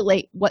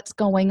articulate what's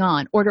going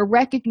on or to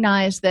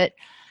recognize that,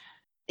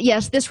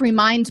 yes, this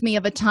reminds me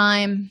of a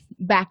time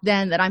back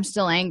then that I'm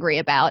still angry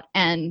about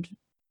and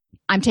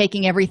I'm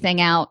taking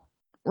everything out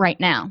right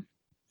now.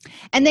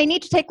 And they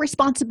need to take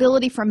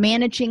responsibility for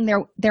managing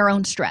their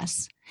own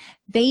stress.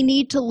 They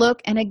need to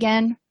look, and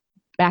again,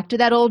 back to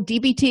that old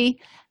DBT,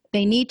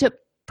 they need to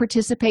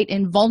participate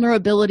in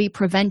vulnerability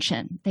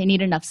prevention. They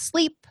need enough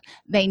sleep.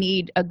 They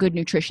need a good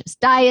nutritious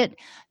diet.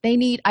 They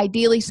need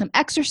ideally some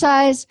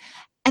exercise,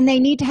 and they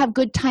need to have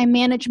good time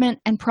management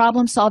and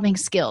problem-solving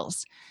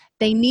skills.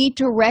 They need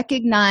to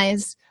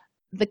recognize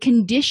the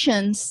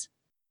conditions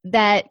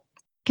that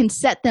can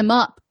set them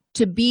up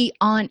to be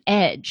on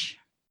edge.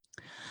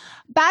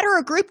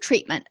 Batterer group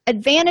treatment.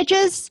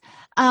 Advantages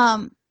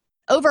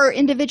over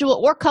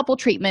individual or couple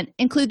treatment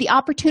include the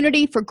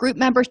opportunity for group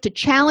members to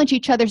challenge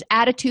each other's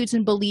attitudes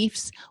and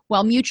beliefs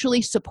while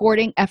mutually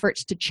supporting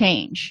efforts to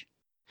change.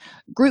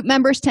 Group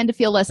members tend to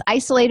feel less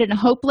isolated and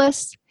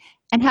hopeless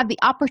and have the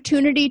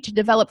opportunity to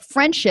develop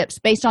friendships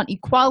based on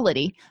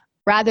equality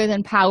rather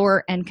than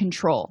power and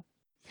control.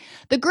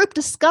 The group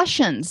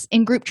discussions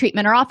in group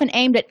treatment are often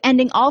aimed at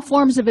ending all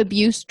forms of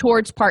abuse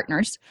towards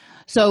partners.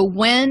 So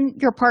when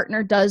your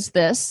partner does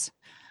this,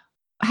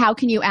 how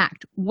can you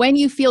act? When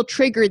you feel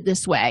triggered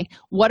this way,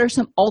 what are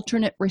some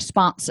alternate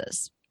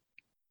responses?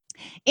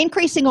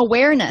 Increasing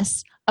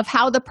awareness of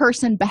how the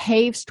person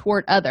behaves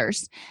toward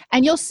others.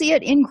 And you'll see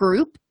it in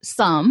group,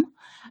 some,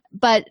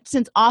 but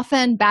since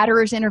often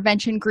batterers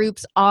intervention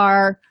groups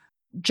are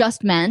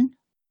just men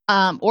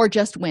or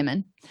just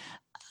women,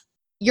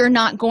 you're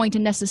not going to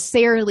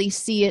necessarily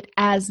see it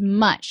as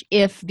much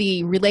if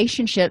the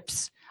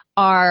relationships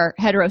are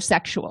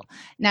heterosexual.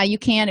 Now, you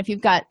can, if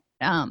you've got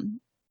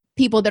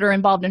people that are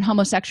involved in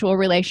homosexual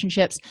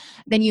relationships,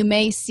 then you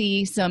may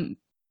see some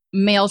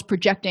males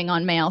projecting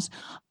on males.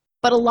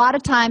 But a lot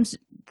of times,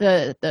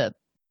 the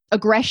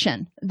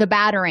aggression, the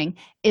battering,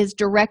 is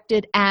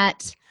directed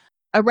at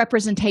a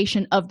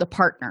representation of the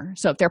partner.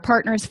 So if their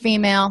partner is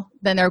female,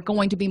 then they're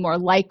going to be more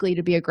likely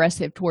to be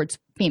aggressive towards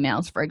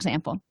females, for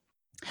example.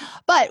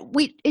 But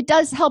it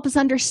does help us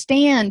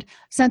understand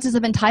senses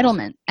of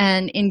entitlement.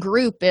 And in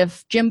group,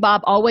 if Jim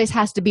Bob always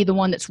has to be the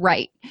one that's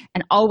right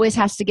and always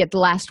has to get the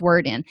last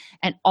word in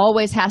and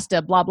always has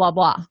to blah, blah,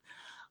 blah,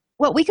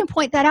 well, we can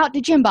point that out to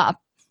Jim Bob.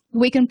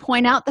 We can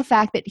point out the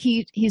fact that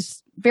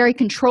he's very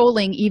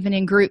controlling even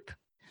in group.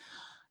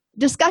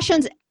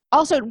 Discussions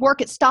also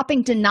work at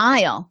stopping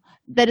denial.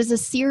 That is a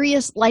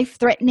serious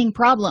life-threatening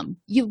problem.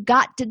 You've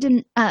got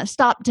to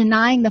stop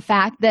denying the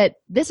fact that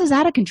this is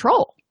out of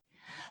control.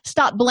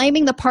 Stop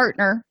blaming the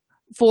partner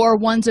for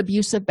one's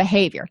abusive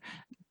behavior.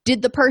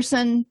 Did the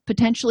person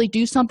potentially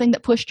do something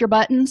that pushed your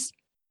buttons?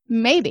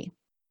 Maybe.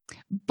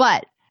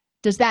 But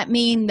does that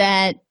mean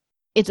that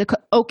it's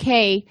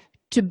okay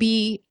to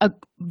be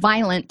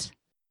violent,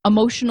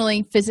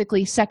 emotionally,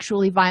 physically,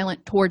 sexually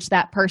violent towards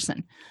that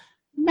person?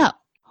 No.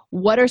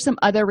 What are some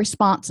other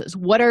responses?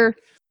 What are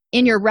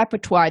in your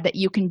repertoire that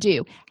you can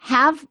do?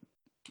 Have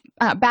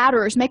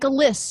batterers make a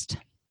list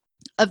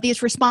of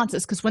these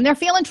responses, because when they're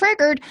feeling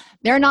triggered,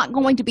 they're not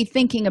going to be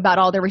thinking about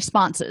all their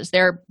responses.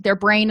 Their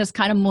brain is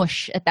kind of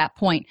mush at that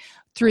point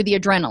through the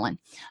adrenaline.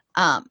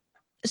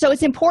 So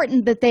it's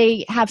important that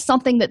they have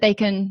something that they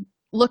can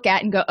look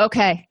at and go,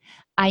 okay,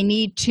 I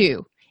need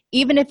to.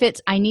 Even if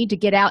it's I need to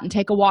get out and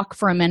take a walk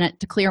for a minute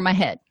to clear my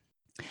head.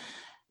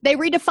 They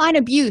redefine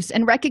abuse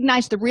and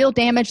recognize the real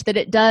damage that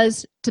it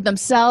does to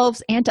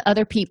themselves and to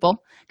other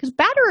people, because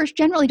batterers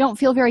generally don't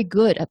feel very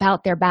good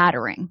about their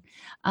battering.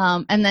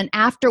 And then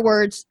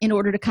afterwards, in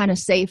order to kind of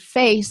save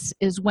face,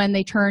 is when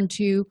they turn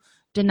to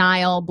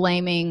denial,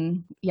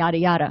 blaming, yada,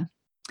 yada.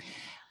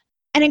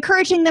 And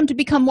encouraging them to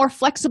become more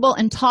flexible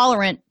and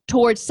tolerant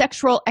towards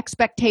sexual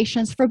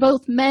expectations for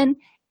both men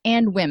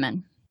and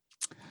women.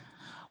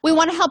 We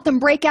want to help them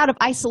break out of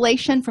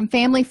isolation from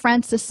family,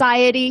 friends,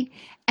 society,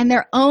 and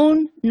their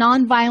own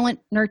nonviolent,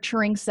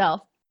 nurturing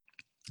self.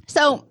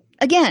 So,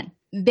 again,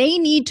 they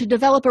need to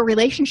develop a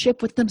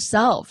relationship with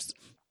themselves.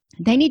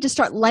 They need to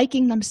start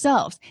liking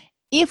themselves.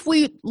 If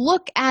we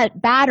look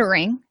at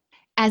battering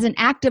as an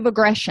act of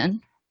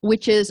aggression,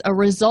 which is a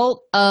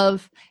result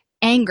of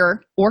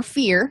anger or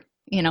fear,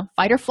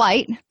 fight or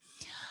flight,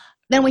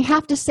 then we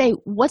have to say,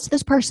 what's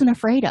this person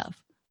afraid of?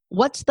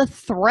 What's the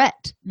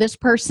threat this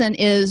person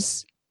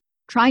is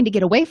trying to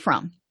get away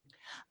from?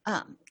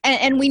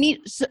 And we need,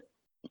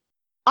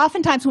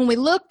 oftentimes when we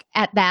look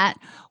at that,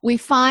 we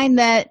find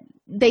that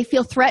they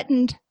feel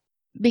threatened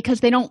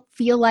because they don't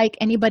feel like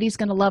anybody's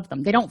going to love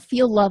them. They don't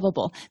feel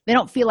lovable. They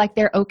don't feel like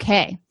they're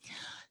okay.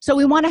 So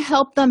we want to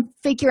help them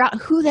figure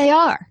out who they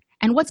are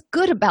and what's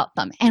good about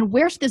them and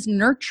where's this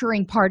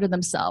nurturing part of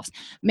themselves.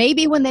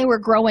 Maybe when they were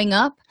growing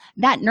up,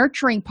 that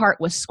nurturing part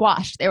was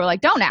squashed. They were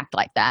like, don't act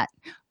like that.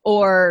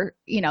 Or,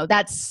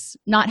 that's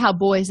not how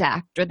boys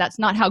act, or that's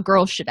not how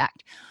girls should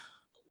act.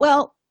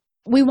 Well,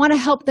 we want to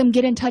help them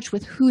get in touch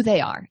with who they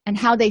are and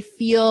how they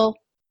feel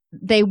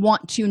they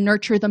want to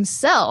nurture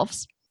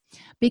themselves,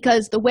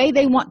 because the way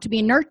they want to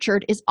be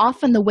nurtured is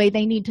often the way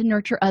they need to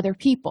nurture other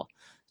people.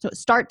 So it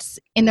starts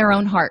in their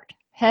own heart,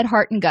 head,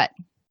 heart, and gut.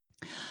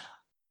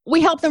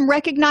 We help them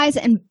recognize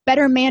and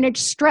better manage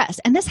stress.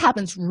 And this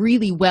happens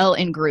really well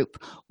in group,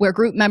 where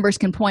group members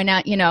can point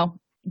out,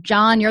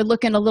 John, you're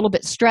looking a little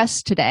bit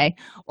stressed today,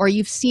 or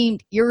you've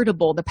seemed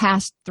irritable the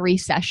past 3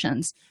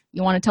 sessions.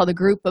 You want to tell the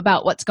group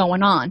about what's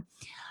going on.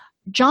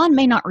 John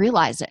may not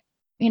realize it.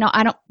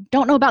 I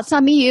don't know about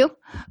some of you,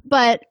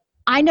 but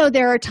I know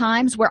there are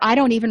times where I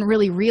don't even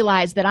really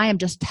realize that I am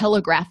just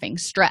telegraphing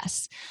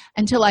stress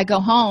until I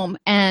go home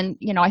and,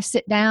 I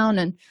sit down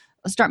and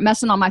start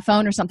messing on my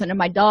phone or something, and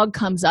my dog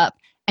comes up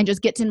and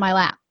just gets in my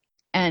lap,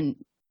 and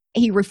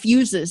he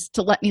refuses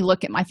to let me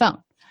look at my phone.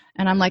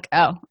 And I'm like,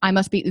 oh, I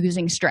must be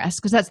oozing stress,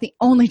 because that's the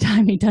only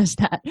time he does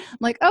that. I'm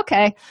like,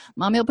 okay,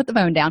 Mommy will put the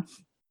phone down.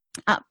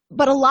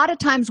 But a lot of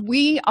times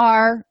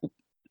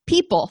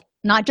people,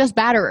 not just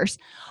batterers,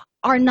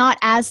 are not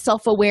as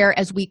self-aware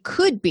as we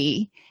could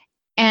be,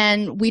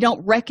 and we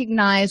don't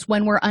recognize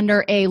when we're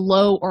under a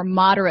low or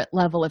moderate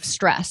level of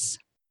stress.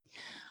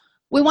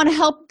 We want to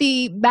help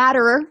the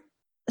batterer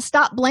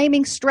stop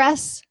blaming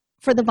stress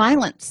for the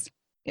violence.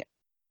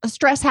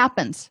 Stress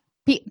happens.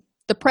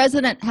 The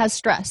president has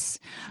stress.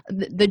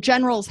 The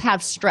generals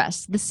have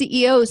stress. The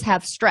CEOs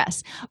have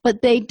stress,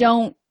 but they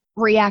don't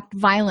react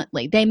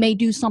violently. They may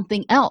do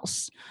something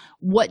else.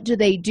 What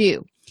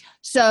do?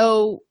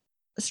 So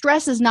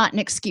stress is not an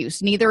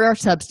excuse. Neither are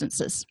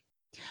substances.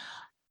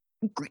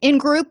 In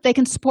group, they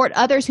can support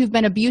others who've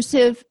been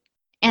abusive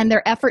and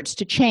their efforts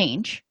to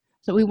change.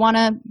 So we want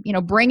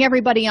to, bring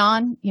everybody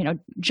on.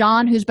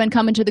 John, who's been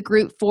coming to the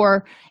group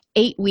for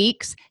 8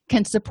 weeks,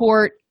 can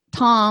support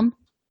Tom,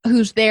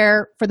 who's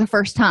there for the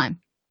first time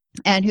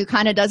and who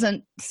kind of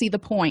doesn't see the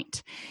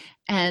point,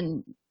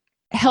 and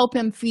help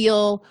him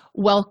feel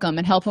welcome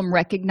and help him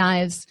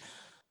recognize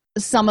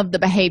some of the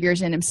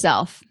behaviors in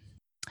himself.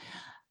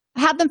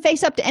 Have them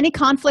face up to any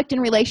conflict in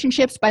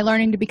relationships by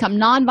learning to become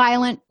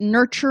nonviolent,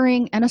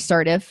 nurturing, and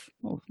assertive.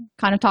 We'll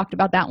kind of talked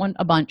about that one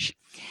a bunch.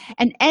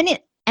 And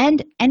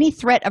any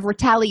threat of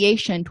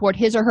retaliation toward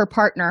his or her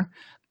partner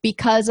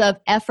because of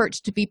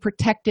efforts to be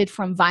protected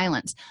from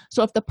violence.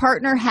 So if the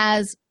partner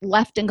has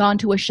left and gone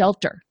to a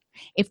shelter,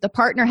 if the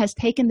partner has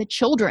taken the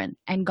children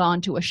and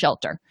gone to a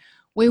shelter,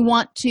 we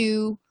want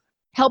to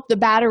help the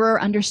batterer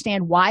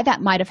understand why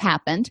that might have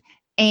happened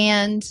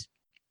and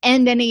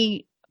end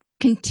any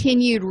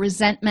continued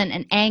resentment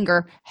and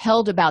anger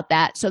held about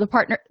that. So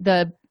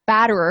the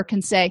batterer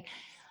can say,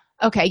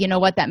 okay, you know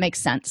what, that makes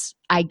sense.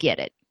 I get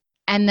it.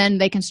 And then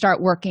they can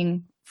start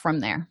working from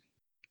there.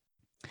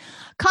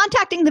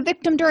 Contacting the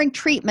victim during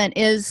treatment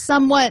is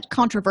somewhat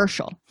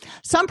controversial.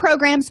 Some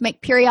programs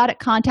make periodic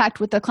contact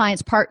with the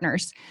client's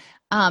partners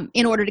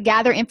in order to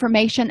gather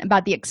information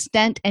about the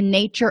extent and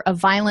nature of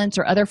violence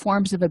or other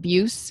forms of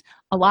abuse.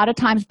 A lot of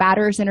times,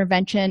 batterer's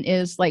intervention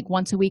is like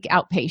once a week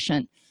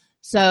outpatient.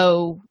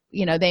 So,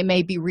 they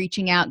may be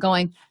reaching out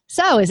going,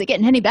 so is it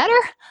getting any better?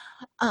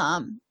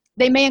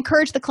 They may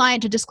encourage the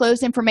client to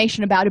disclose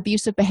information about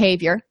abusive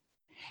behavior.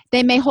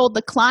 They may hold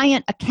the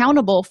client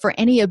accountable for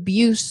any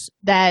abuse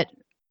that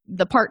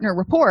the partner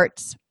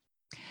reports.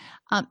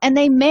 And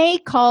they may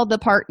call the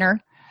partner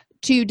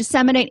to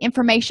disseminate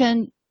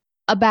information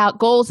about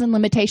goals and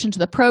limitations of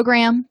the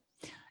program,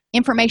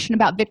 information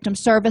about victim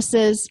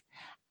services,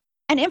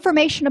 and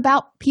information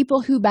about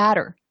people who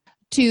batter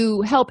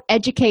to help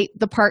educate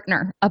the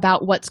partner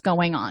about what's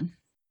going on.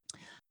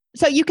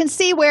 So you can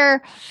see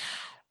where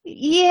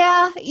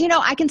Yeah,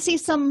 I can see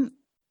some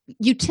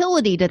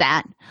utility to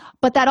that,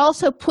 but that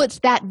also puts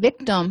that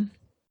victim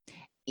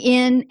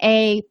in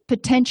a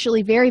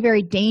potentially very,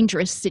 very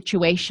dangerous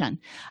situation.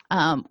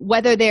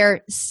 Whether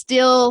they're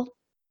still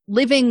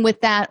living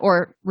with that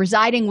or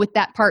residing with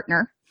that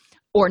partner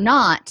or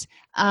not,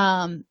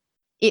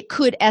 it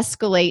could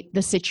escalate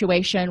the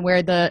situation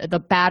where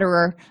the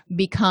batterer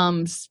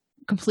becomes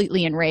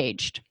completely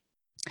enraged.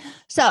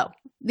 So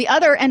the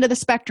other end of the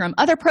spectrum,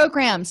 other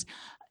programs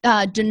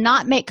do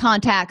not make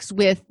contacts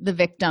with the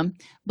victim,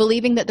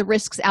 believing that the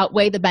risks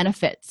outweigh the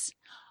benefits.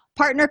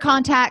 Partner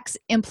contacts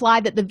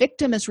imply that the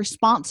victim is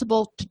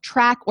responsible to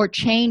track or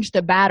change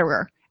the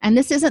batterer, and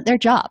this isn't their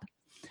job.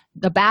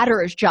 The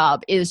batterer's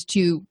job is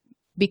to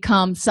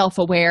become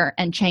self-aware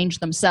and change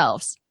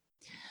themselves.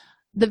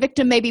 The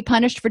victim may be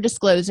punished for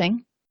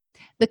disclosing.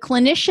 The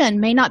clinician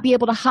may not be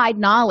able to hide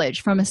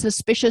knowledge from a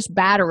suspicious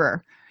batterer,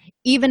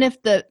 even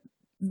if the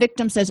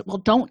victim says, well,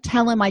 don't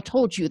tell him I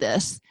told you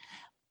this.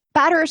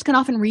 Batterers can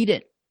often read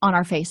it on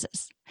our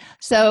faces.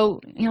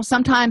 So,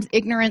 sometimes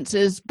ignorance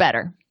is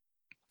better.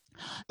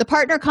 The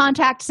partner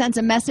contact sends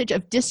a message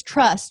of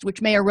distrust,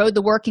 which may erode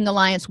the working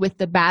alliance with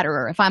the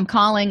batterer. If I'm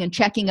calling and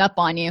checking up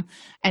on you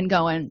and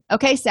going,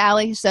 okay,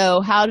 Sally,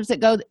 so how does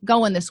it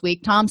going this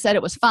week? Tom said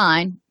it was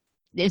fine.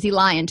 Is he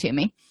lying to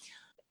me?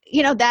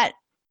 That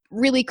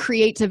really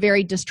creates a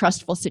very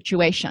distrustful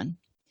situation.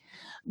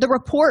 The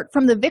report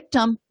from the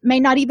victim may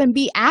not even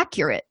be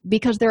accurate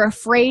because they're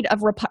afraid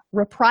of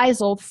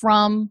reprisal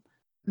from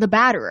the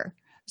batterer.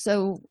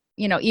 So,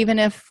 even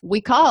if we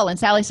call and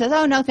Sally says,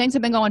 oh, no, things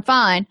have been going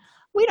fine,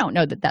 we don't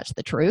know that that's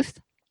the truth.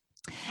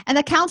 And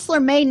the counselor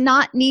may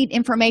not need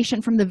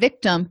information from the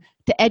victim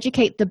to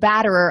educate the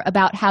batterer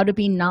about how to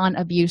be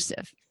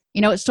non-abusive.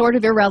 It's sort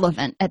of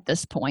irrelevant at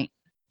this point.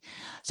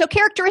 So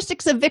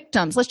characteristics of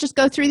victims, let's just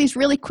go through these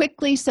really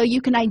quickly so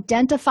you can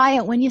identify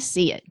it when you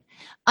see it.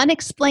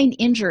 Unexplained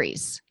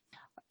injuries.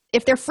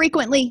 If they're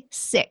frequently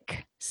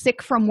sick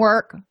from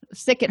work,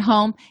 sick at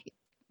home,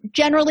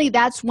 generally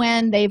that's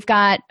when they've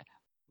got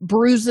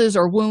bruises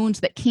or wounds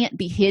that can't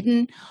be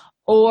hidden,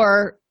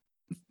 or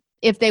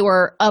if they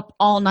were up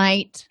all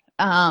night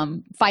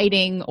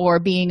fighting or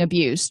being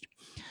abused.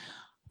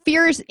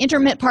 Fears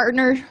intimate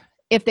partner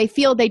if they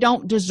feel they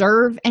don't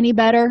deserve any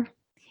better,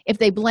 if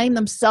they blame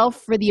themselves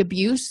for the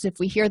abuse, if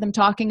we hear them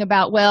talking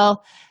about,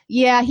 well,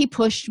 yeah, he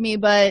pushed me,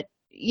 but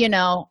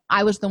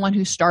I was the one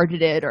who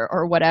started it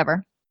or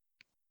whatever.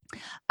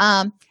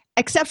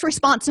 Accepts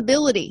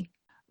responsibility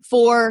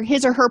for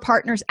his or her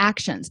partner's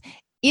actions.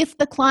 If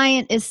the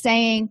client is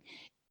saying,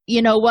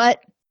 you know what,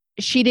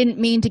 she didn't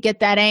mean to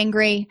get that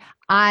angry.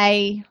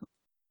 I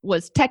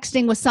was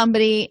texting with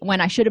somebody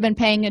when I should have been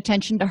paying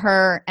attention to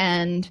her,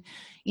 and,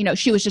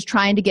 she was just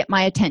trying to get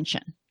my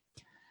attention.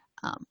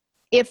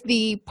 If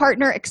the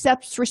partner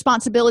accepts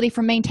responsibility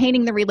for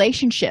maintaining the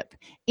relationship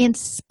in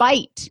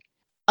spite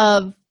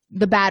of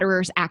the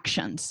batterer's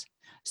actions.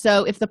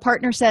 So if the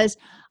partner says,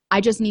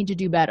 I just need to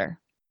do better.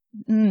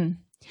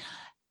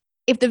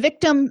 If the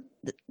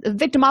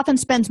victim often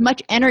spends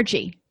much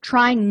energy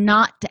trying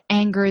not to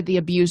anger the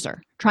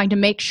abuser, trying to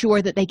make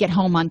sure that they get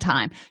home on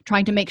time,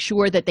 trying to make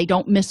sure that they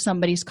don't miss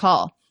somebody's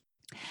call.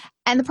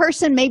 And the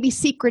person may be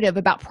secretive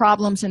about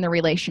problems in the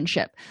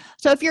relationship.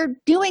 So if you're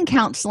doing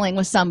counseling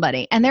with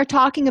somebody and they're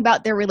talking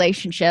about their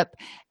relationship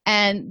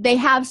and they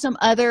have some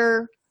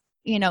other,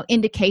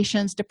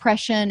 indications,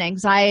 depression,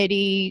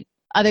 anxiety,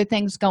 other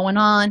things going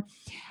on,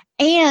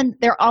 and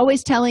they're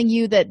always telling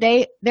you that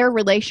their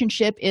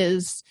relationship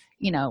is,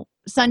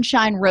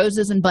 sunshine,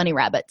 roses, and bunny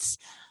rabbits,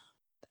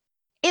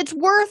 it's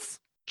worth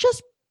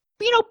just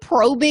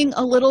probing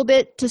a little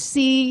bit to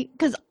see,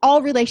 because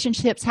all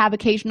relationships have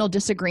occasional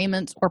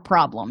disagreements or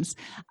problems.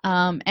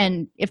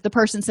 And if the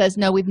person says,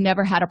 no, we've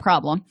never had a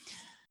problem,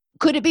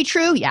 could it be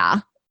true?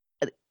 Yeah.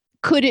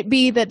 Could it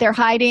be that they're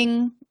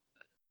hiding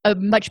a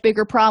much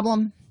bigger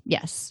problem?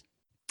 Yes.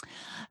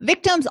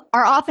 Victims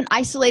are often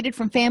isolated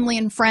from family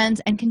and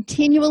friends and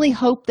continually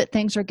hope that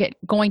things are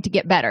going to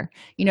get better.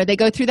 They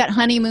go through that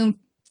honeymoon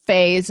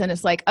phase and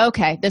it's like,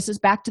 okay, this is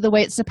back to the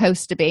way it's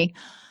supposed to be.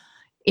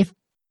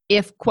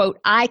 If quote,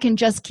 I can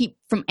just keep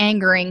from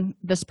angering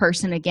this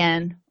person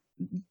again,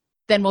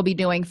 then we'll be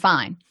doing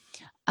fine.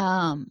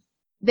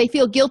 They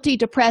feel guilty,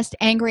 depressed,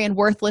 angry, and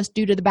worthless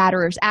due to the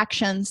batterer's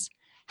actions,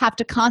 have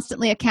to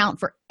constantly account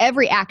for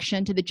every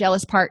action to the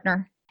jealous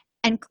partner.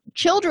 And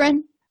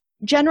children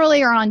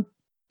generally are on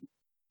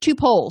two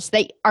poles.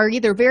 They are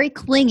either very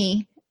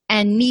clingy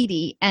and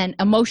needy and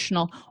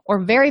emotional,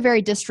 or very,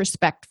 very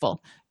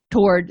disrespectful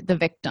toward the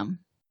victim.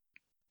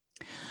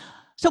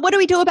 So what do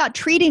we do about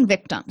treating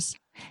victims?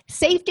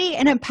 Safety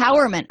and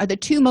empowerment are the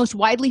two most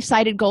widely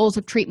cited goals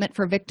of treatment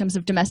for victims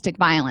of domestic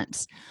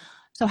violence.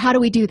 So how do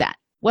we do that?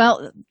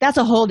 Well, that's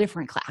a whole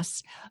different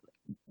class.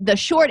 The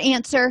short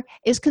answer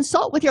is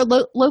consult with your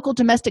local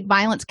domestic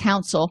violence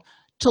counsel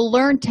to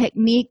learn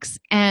techniques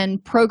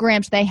and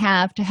programs they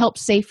have to help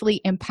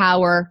safely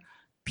empower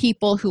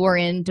people who are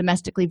in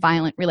domestically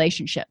violent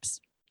relationships.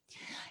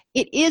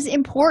 It is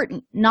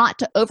important not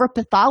to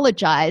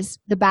over-pathologize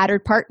the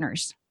battered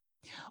partners.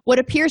 What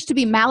appears to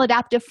be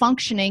maladaptive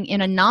functioning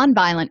in a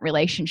nonviolent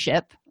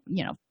relationship,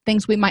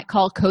 things we might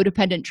call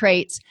codependent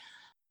traits,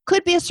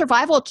 could be a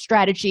survival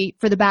strategy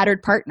for the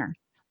battered partner.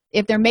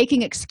 If they're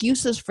making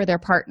excuses for their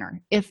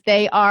partner, if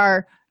they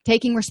are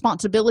taking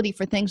responsibility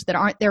for things that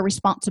aren't their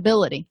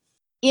responsibility.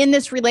 In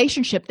this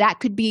relationship, that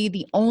could be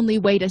the only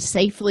way to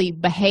safely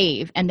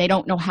behave, and they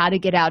don't know how to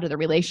get out of the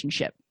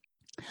relationship.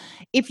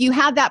 If you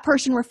have that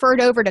person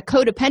referred over to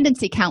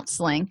codependency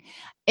counseling,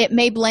 it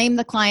may blame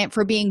the client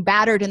for being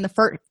battered in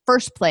the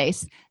first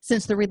place,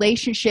 since the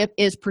relationship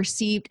is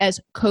perceived as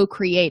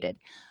co-created.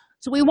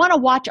 So we want to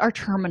watch our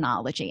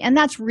terminology, and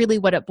that's really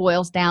what it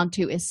boils down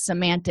to, is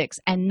semantics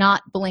and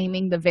not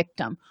blaming the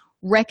victim.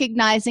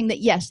 Recognizing that,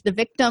 yes, the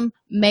victim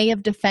may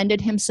have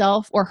defended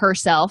himself or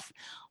herself,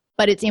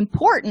 but it's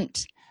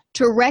important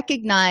to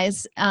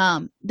recognize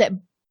that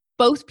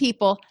both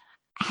people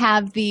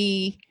have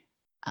the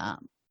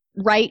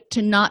right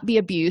to not be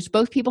abused.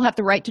 Both people have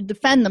the right to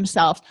defend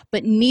themselves,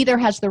 but neither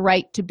has the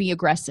right to be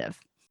aggressive.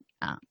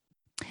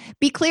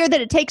 Be clear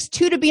that it takes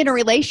two to be in a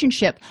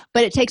relationship,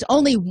 but it takes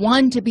only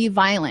one to be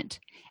violent,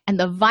 and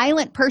the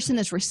violent person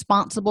is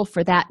responsible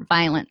for that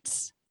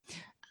violence.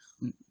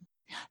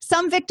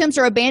 Some victims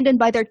are abandoned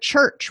by their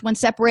church when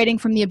separating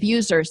from the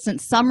abuser,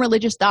 since some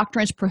religious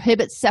doctrines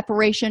prohibit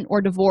separation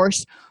or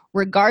divorce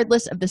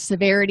regardless of the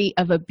severity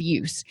of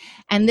abuse.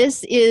 And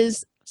this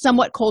is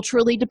somewhat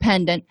culturally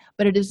dependent,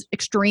 but it is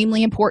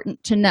extremely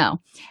important to know.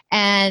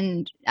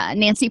 And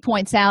Nancy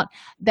points out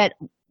that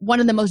one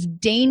of the most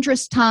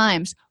dangerous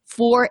times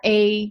for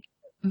a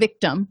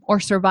victim or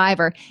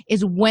survivor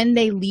is when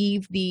they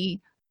leave the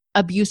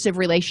abusive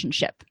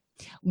relationship,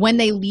 when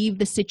they leave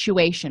the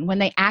situation, when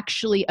they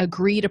actually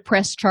agree to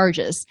press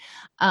charges.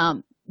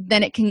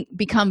 Then it can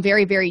become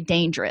very, very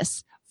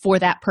dangerous for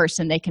that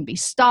person. They can be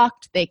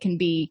stalked, they can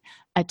be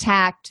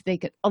attacked,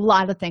 a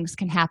lot of things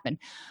can happen,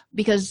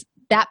 because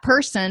that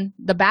person,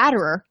 the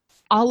batterer,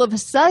 all of a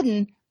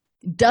sudden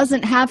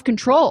doesn't have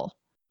control.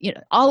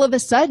 All of a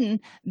sudden,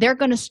 they're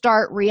going to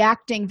start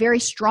reacting very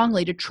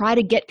strongly to try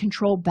to get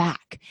control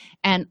back.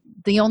 And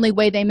the only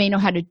way they may know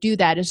how to do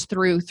that is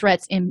through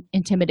threats,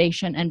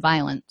 intimidation, and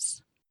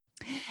violence.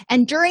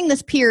 And during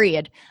this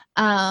period,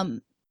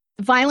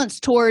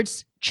 violence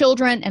towards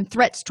children and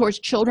threats towards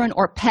children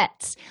or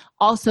pets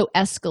also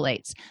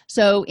escalates.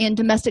 So in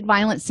domestic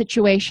violence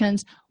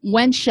situations,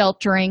 when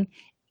sheltering,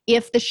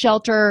 if the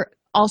shelter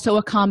also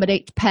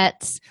accommodates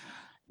pets,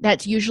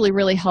 that's usually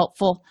really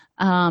helpful.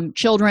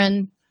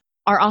 Children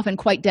are often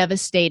quite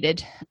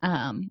devastated,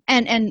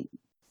 and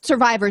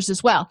survivors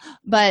as well,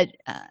 but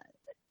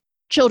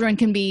children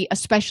can be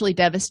especially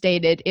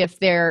devastated if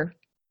their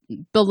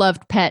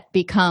beloved pet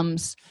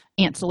becomes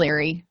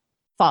ancillary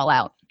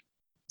fallout.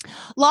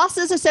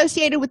 Losses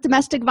associated with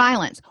domestic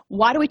violence.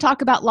 Why do we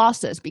talk about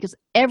losses? Because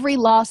every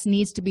loss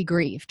needs to be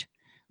grieved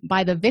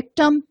by the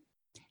victim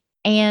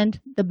and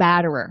the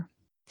batterer.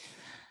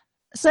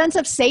 Sense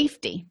of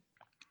safety.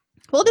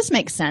 Well, this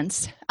makes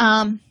sense.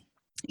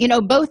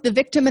 Both the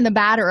victim and the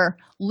batterer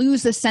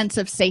lose a sense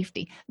of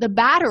safety. The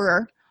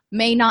batterer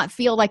may not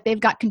feel like they've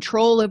got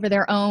control over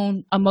their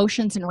own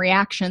emotions and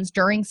reactions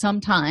during some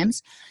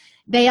times.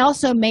 They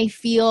also may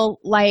feel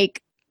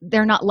like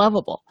they're not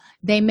lovable.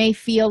 They may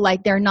feel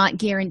like they're not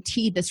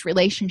guaranteed this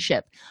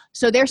relationship.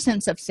 So their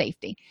sense of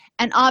safety.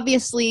 And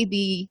obviously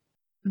the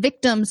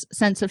victim's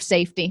sense of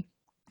safety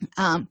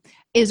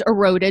is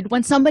eroded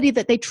when somebody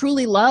that they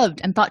truly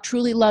loved and thought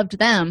truly loved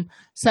them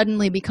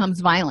suddenly becomes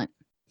violent.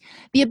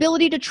 The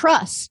ability to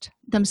trust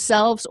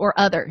themselves or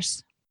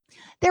others.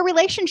 Their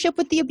relationship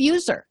with the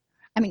abuser.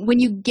 When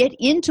you get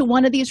into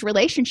one of these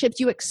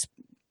relationships,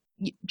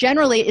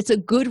 generally it's a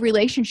good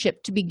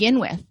relationship to begin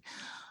with.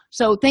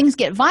 So things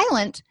get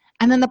violent,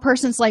 and then the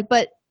person's like,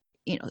 but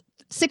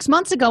 6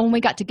 months ago when we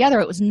got together,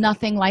 it was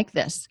nothing like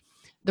this.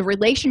 The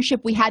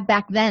relationship we had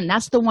back then,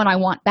 that's the one I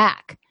want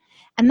back.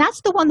 And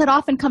that's the one that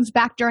often comes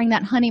back during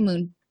that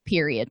honeymoon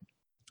period.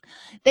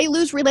 They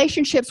lose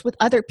relationships with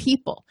other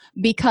people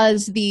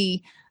because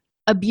the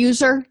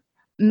abuser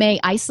may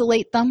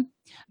isolate them,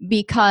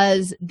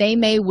 because they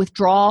may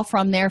withdraw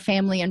from their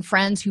family and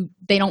friends who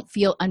they don't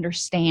feel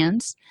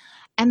understands.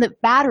 And the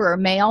batterer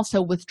may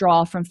also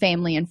withdraw from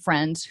family and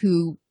friends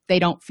who they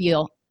don't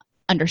feel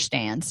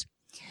understands.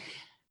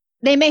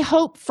 They may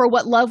hope for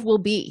what love will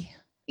be,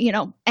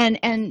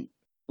 and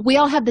we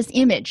all have this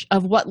image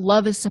of what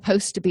love is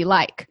supposed to be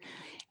like.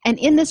 And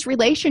in this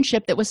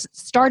relationship that was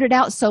started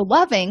out so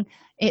loving,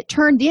 it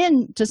turned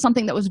into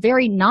something that was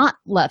very not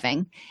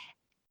loving.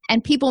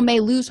 And people may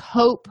lose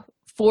hope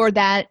for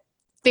that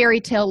fairy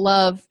tale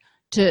love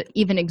to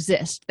even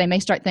exist. They may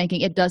start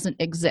thinking it doesn't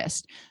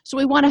exist. So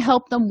we want to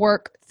help them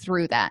work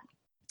through that.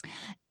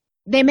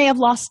 They may have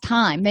lost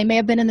time. They may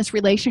have been in this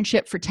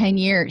relationship for 10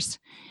 years,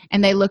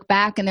 and they look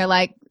back and they're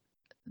like,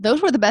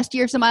 those were the best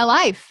years of my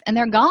life, and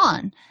they're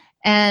gone.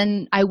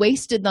 And I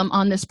wasted them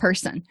on this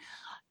person.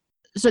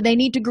 So they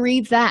need to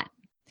grieve that.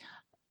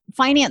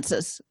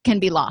 Finances can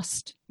be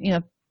lost.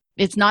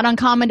 It's not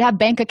uncommon to have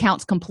bank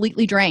accounts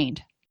completely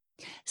drained.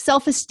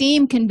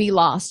 Self-esteem can be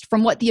lost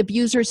from what the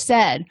abuser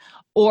said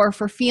or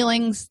for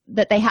feelings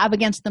that they have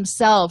against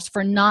themselves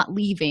for not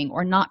leaving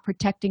or not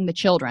protecting the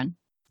children.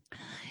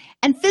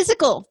 And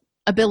physical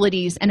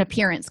abilities and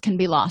appearance can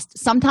be lost.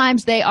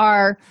 Sometimes they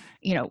are,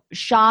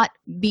 shot,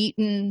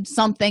 beaten,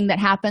 something that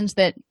happens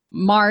that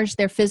mars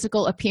their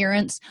physical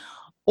appearance,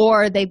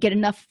 or they get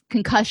enough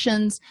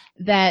concussions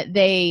that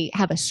they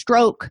have a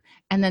stroke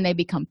and then they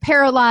become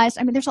paralyzed.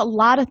 I mean, there's a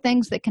lot of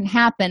things that can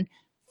happen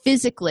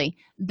physically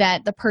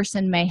that the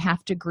person may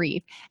have to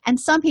grieve. And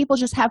some people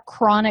just have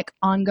chronic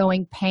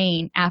ongoing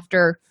pain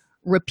after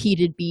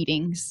repeated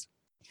beatings.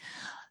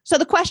 So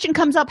the question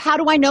comes up, how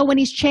do I know when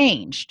he's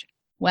changed?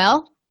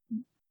 Well,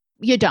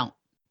 you don't.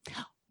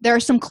 There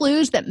are some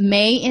clues that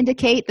may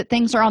indicate that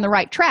things are on the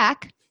right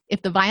track.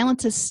 If the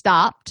violence is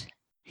stopped,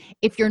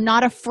 if you're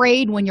not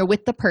afraid when you're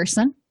with the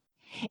person,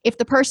 if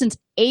the person's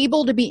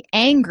able to be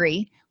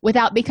angry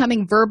without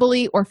becoming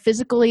verbally or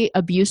physically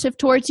abusive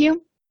towards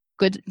you,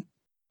 good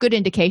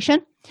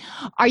indication.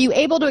 Are you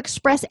able to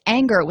express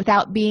anger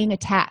without being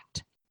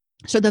attacked?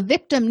 So the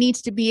victim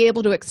needs to be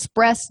able to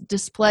express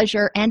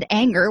displeasure and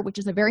anger, which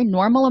is a very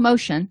normal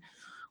emotion,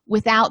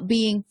 without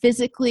being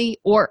physically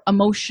or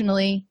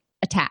emotionally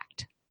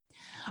attacked.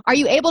 Are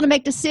you able to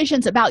make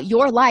decisions about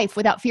your life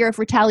without fear of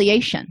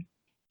retaliation?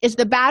 Is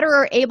the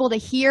batterer able to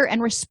hear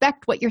and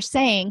respect what you're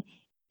saying,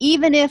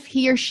 even if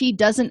he or she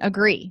doesn't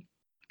agree?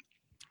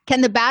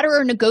 Can the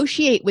batterer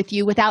negotiate with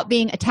you without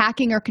being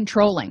attacking or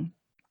controlling?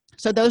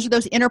 So those are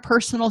those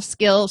interpersonal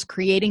skills,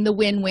 creating the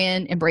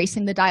win-win,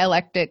 embracing the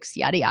dialectics,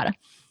 yada, yada.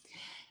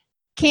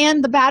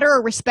 Can the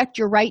batterer respect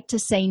your right to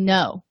say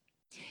no?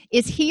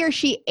 Is he or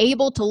she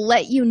able to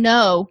let you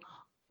know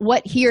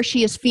what he or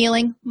she is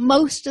feeling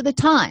most of the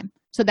time?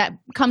 So that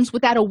comes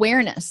with that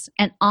awareness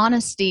and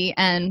honesty,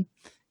 and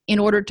in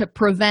order to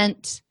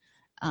prevent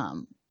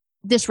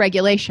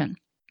dysregulation.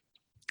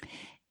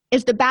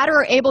 Is the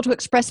batterer able to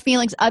express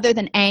feelings other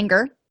than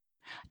anger?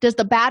 Does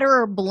the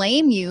batterer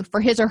blame you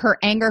for his or her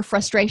anger,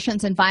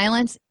 frustrations, and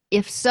violence?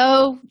 If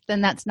so,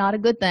 then that's not a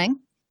good thing.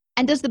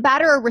 And does the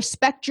batterer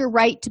respect your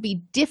right to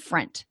be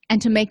different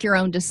and to make your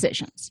own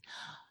decisions?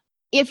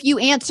 If you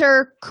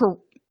answer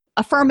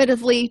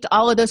affirmatively to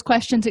all of those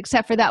questions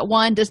except for that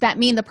one, does that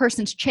mean the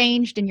person's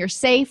changed and you're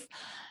safe?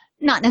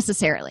 Not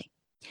necessarily.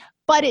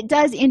 But it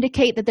does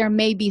indicate that there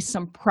may be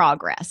some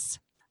progress.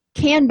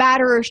 Can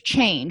batterers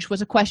change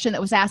was a question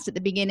that was asked at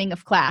the beginning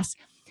of class.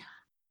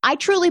 I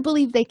truly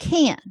believe they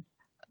can.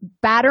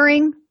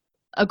 Battering,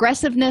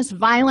 aggressiveness,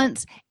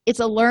 violence, it's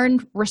a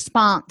learned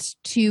response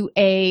to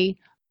a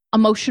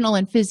emotional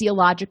and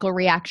physiological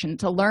reaction.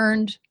 It's a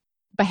learned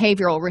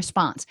behavioral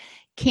response.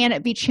 Can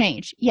it be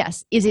changed?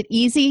 Yes. Is it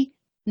easy?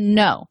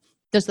 No.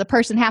 Does the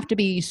person have to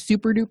be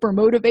super duper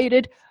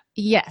motivated?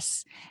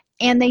 Yes.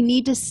 And they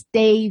need to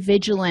stay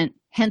vigilant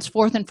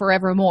henceforth and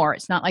forevermore.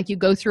 It's not like you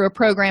go through a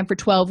program for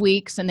 12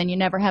 weeks and then you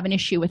never have an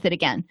issue with it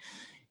again.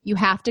 You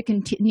have to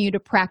continue to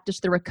practice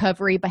the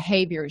recovery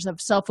behaviors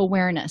of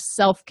self-awareness,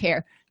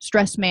 self-care,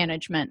 stress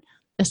management,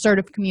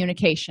 assertive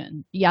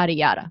communication, yada,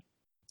 yada.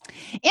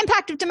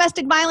 Impact of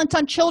domestic violence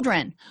on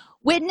children.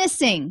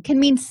 Witnessing can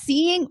mean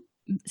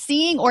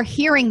seeing or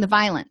hearing the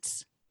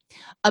violence.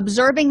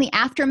 Observing the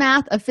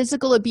aftermath of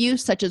physical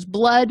abuse such as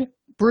blood,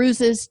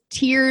 bruises,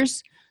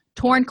 tears,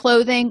 torn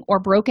clothing, or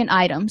broken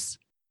items.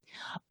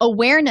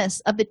 Awareness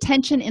of the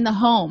tension in the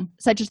home,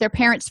 such as their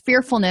parents'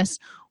 fearfulness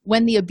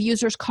when the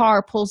abuser's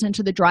car pulls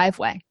into the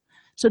driveway.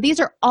 So these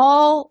are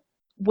all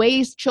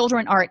ways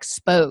children are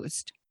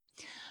exposed.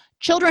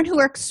 Children who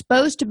are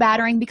exposed to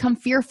battering become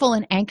fearful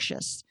and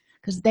anxious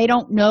because they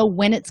don't know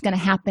when it's going to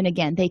happen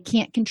again. They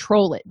can't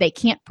control it. They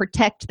can't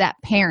protect that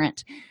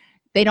parent.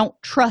 They don't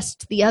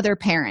trust the other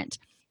parent,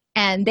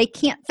 and they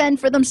can't fend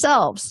for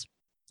themselves.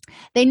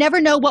 They never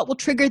know what will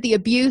trigger the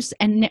abuse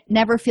and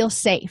never feel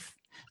safe.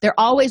 They're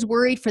always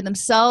worried for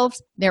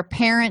themselves, their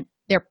parent,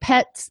 their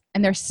pets,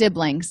 and their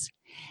siblings,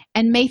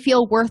 and may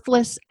feel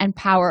worthless and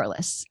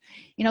powerless.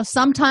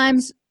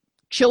 Sometimes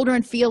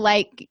children feel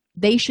like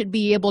they should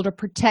be able to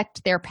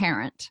protect their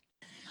parent.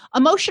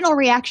 Emotional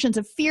reactions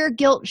of fear,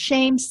 guilt,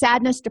 shame,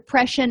 sadness,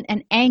 depression,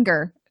 and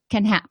anger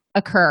can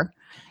occur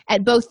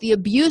at both the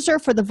abuser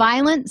for the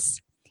violence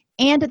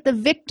and at the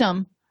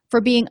victim for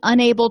being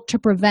unable to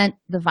prevent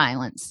the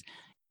violence.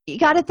 You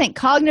got to think,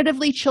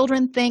 cognitively,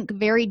 children think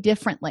very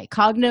differently.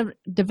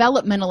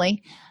 Developmentally,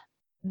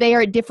 they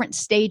are at different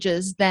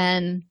stages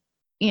than,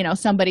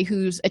 somebody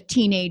who's a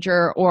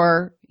teenager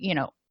or,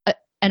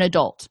 an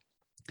adult.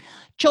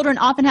 Children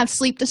often have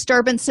sleep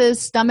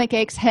disturbances, stomach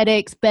aches,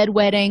 headaches,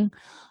 bedwetting,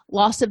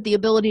 loss of the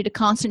ability to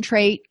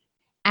concentrate,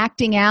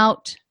 acting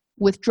out,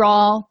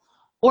 withdrawal,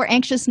 or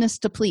anxiousness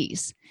to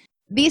please.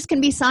 These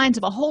can be signs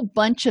of a whole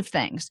bunch of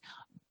things,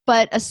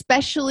 but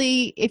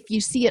especially if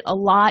you see it a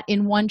lot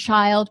in one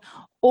child,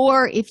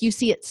 or if you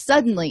see it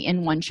suddenly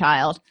in one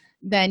child,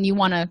 then you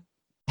want to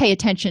pay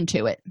attention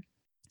to it.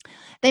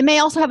 They may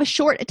also have a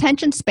short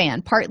attention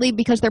span, partly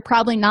because they're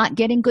probably not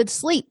getting good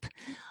sleep.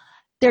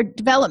 There are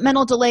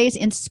developmental delays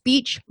in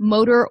speech,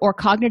 motor, or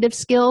cognitive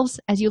skills,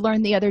 as you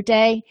learned the other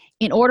day.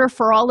 In order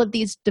for all of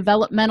these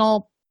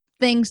developmental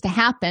things to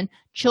happen,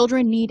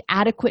 children need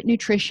adequate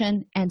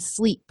nutrition and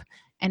sleep.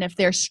 And if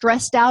they're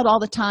stressed out all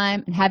the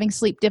time and having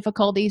sleep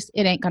difficulties,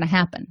 it ain't going to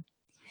happen.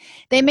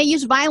 They may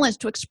use violence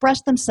to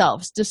express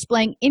themselves,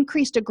 displaying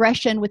increased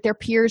aggression with their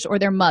peers or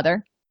their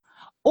mother,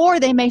 or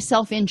they may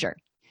self-injure.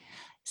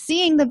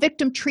 Seeing the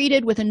victim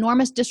treated with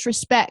enormous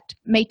disrespect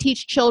may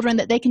teach children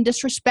that they can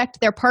disrespect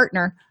their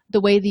partner the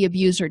way the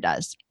abuser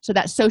does. So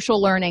that's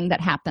social learning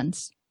that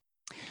happens.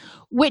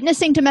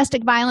 Witnessing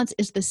domestic violence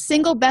is the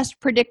single best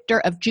predictor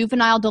of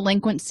juvenile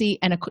delinquency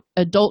and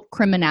adult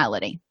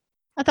criminality.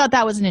 I thought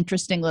that was an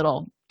interesting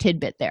little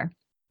tidbit there.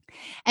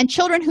 And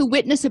children who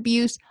witness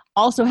abuse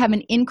also have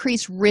an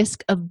increased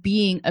risk of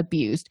being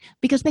abused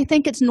because they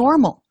think it's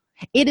normal.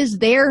 It is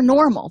their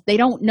normal. They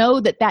don't know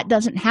that that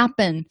doesn't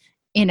happen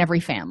in every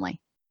family.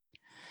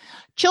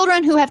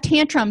 Children who have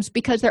tantrums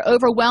because they're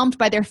overwhelmed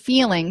by their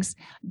feelings,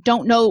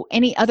 don't know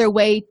any other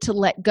way to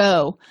let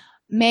go,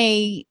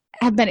 may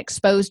have been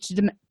exposed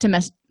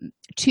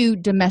to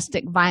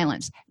domestic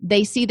violence.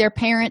 They see their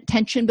parent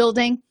tension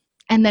building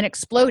and then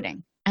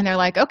exploding. And they're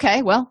like,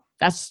 okay, well,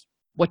 that's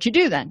what you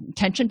do then.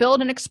 Tension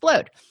build and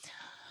explode.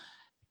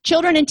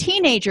 Children and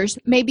teenagers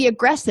may be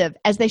aggressive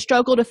as they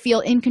struggle to feel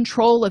in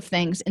control of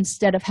things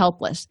instead of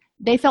helpless.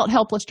 They felt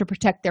helpless to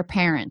protect their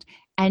parent.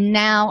 And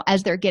now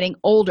as they're getting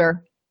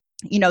older,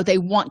 they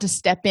want to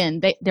step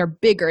in. They're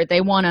bigger.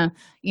 They want to,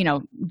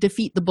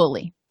 defeat the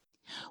bully.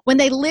 When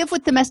they live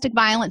with domestic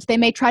violence, they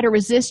may try to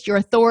resist your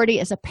authority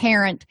as a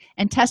parent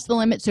and test the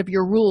limits of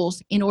your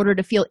rules in order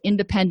to feel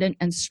independent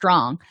and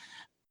strong.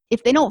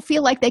 If they don't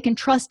feel like they can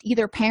trust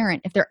either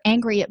parent, if they're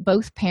angry at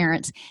both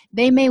parents,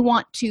 they may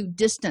want to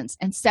distance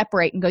and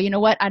separate and go, you know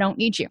what, I don't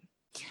need you.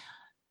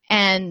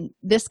 And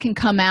this can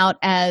come out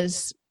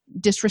as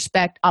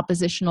disrespect,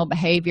 oppositional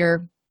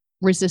behavior,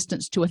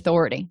 resistance to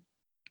authority.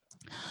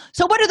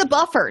 So what are the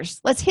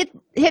buffers? Let's hit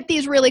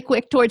these really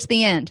quick towards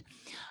the end.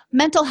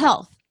 Mental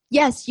health.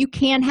 Yes, you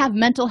can have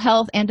mental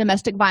health and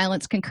domestic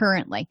violence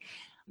concurrently.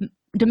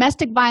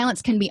 Domestic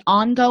violence can be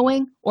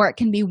ongoing, or it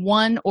can be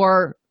one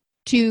or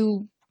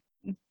two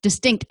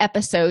distinct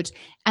episodes,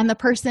 and the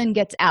person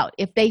gets out.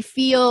 If they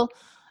feel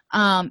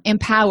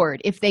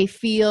empowered, if they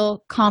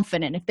feel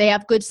confident, if they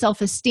have good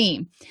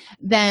self-esteem,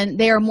 then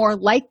they are more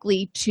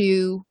likely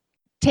to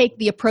take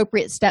the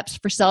appropriate steps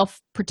for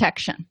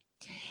self-protection.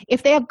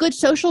 If they have good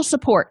social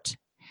support,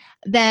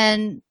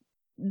 then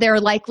they're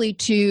likely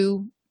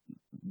to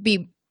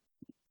be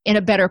in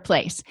a better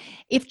place.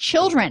 If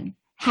children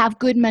have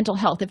good mental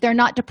health, if they're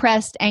not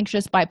depressed,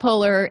 anxious,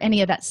 bipolar,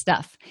 any of that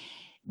stuff,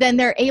 then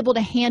they're able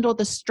to handle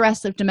the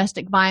stress of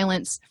domestic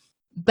violence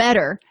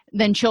better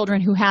than children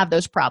who have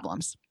those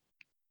problems.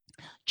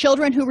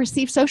 Children who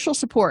receive social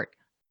support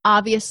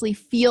obviously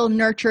feel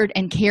nurtured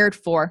and cared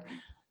for,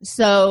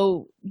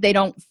 so they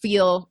don't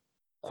feel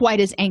quite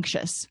as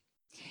anxious.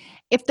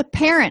 If the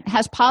parent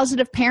has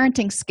positive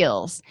parenting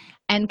skills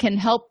and can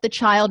help the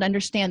child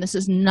understand this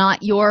is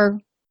not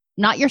your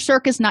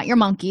circus, not your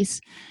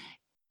monkeys,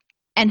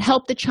 and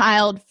help the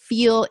child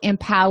feel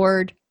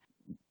empowered,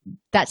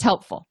 that's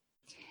helpful.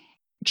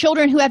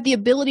 Children who have the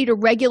ability to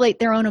regulate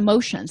their own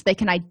emotions, they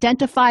can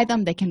identify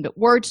them, they can put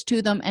words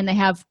to them, and they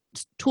have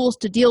tools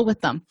to deal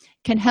with them,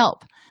 can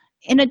help.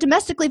 In a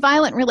domestically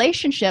violent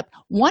relationship,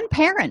 one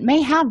parent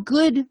may have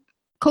good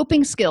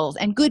coping skills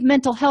and good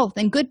mental health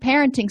and good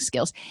parenting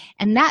skills,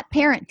 and that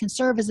parent can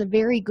serve as a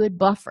very good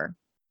buffer.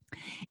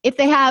 If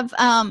they have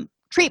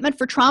treatment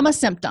for trauma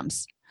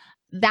symptoms,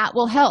 that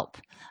will help.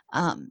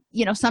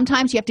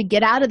 Sometimes you have to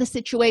get out of the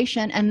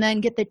situation and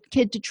then get the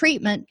kid to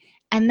treatment,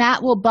 and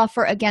that will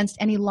buffer against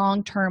any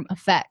long-term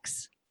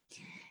effects.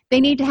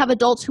 They need to have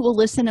adults who will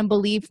listen and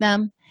believe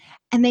them,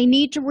 and they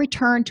need to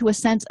return to a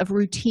sense of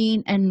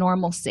routine and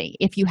normalcy.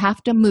 If you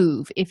have to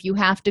move, if you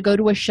have to go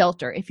to a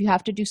shelter, if you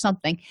have to do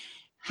something,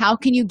 how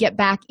can you get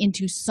back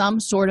into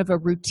some sort of a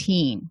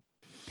routine?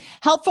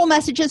 Helpful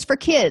messages for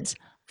kids.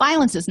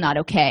 Violence is not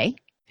okay.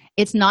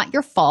 It's not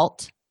your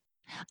fault.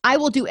 I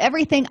will do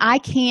everything I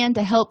can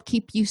to help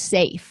keep you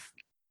safe.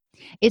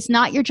 It's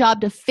not your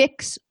job to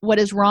fix what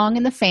is wrong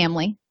in the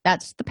family.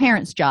 That's the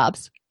parents'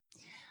 jobs.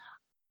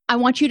 I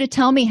want you to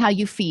tell me how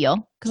you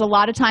feel, because a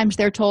lot of times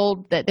they're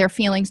told that their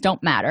feelings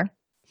don't matter.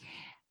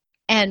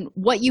 And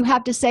what you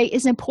have to say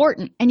is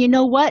important. And you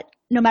know what?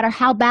 No matter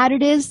how bad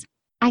it is,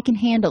 I can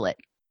handle it.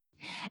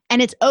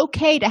 And it's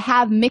okay to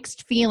have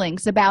mixed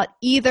feelings about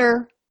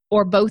either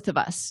or both of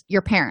us,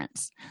 your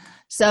parents.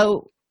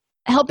 So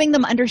helping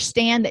them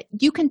understand that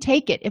you can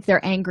take it if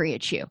they're angry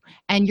at you,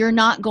 and you're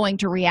not going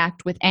to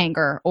react with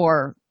anger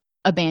or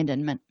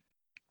abandonment.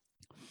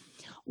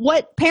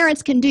 What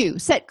parents can do: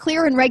 set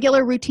clear and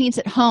regular routines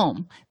at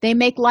home. They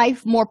make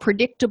life more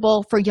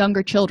predictable for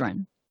younger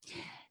children.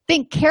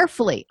 Think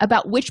carefully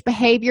about which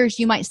behaviors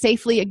you might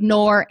safely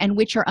ignore and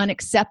which are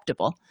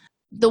unacceptable.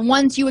 The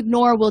ones you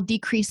ignore will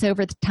decrease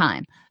over the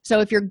time. So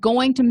if you're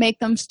going to make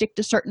them stick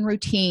to certain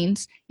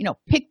routines,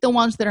 pick the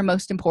ones that are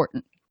most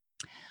important.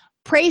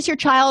 Praise your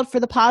child for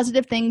the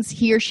positive things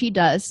he or she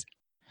does.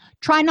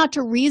 Try not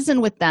to reason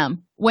with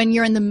them when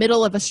you're in the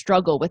middle of a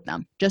struggle with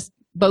them. Just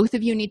both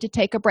of you need to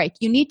take a break.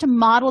 You need to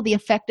model the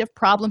effective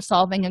problem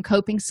solving and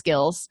coping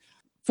skills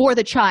for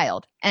the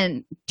child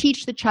and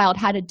teach the child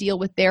how to deal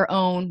with their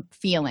own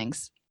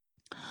feelings.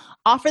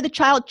 Offer the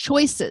child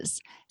choices.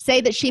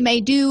 Say that she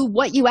may do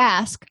what you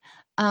ask,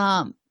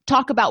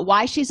 talk about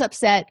why she's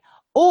upset,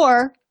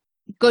 or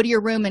go to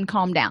your room and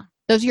calm down.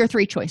 Those are your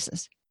three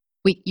choices.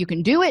 You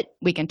can do it,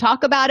 we can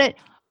talk about it,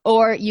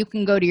 or you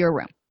can go to your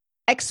room.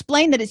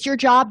 Explain that it's your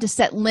job to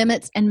set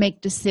limits and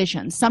make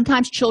decisions.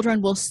 Sometimes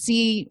children will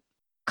see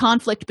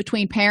conflict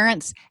between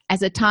parents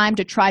as a time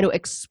to try to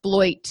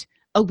exploit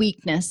a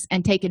weakness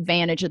and take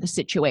advantage of the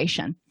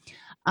situation.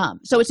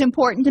 So it's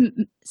important to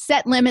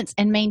set limits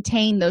and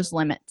maintain those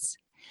limits.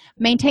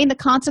 Maintain the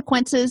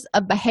consequences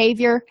of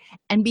behavior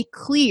and be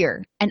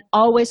clear and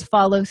always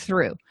follow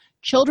through.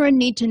 Children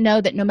need to know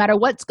that no matter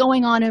what's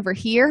going on over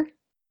here,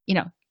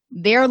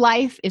 their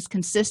life is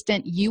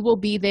consistent. You will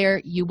be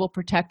there. You will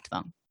protect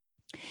them.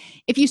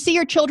 If you see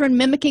your children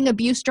mimicking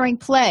abuse during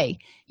play,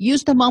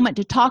 use the moment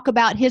to talk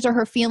about his or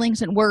her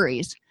feelings and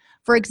worries.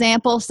 For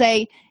example,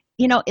 say,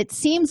 it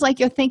seems like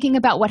you're thinking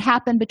about what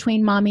happened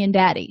between mommy and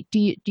daddy.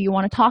 Do you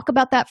want to talk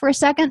about that for a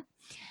second?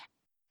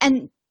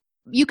 And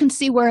you can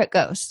see where it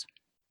goes.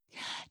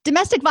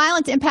 Domestic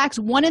violence impacts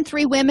 1 in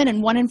 3 women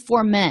and 1 in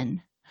 4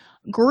 men.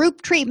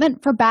 Group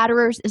treatment for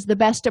batterers is the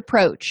best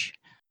approach.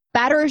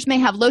 Batterers may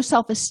have low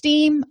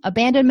self-esteem,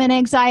 abandonment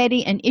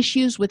anxiety, and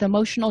issues with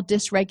emotional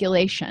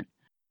dysregulation.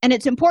 And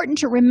it's important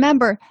to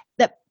remember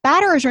that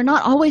batterers are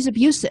not always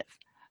abusive.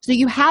 So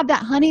you have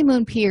that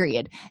honeymoon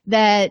period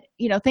that,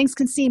 things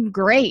can seem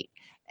great.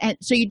 And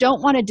so you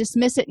don't want to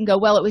dismiss it and go,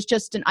 well, it was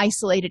just an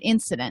isolated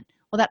incident.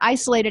 Well, that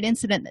isolated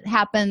incident that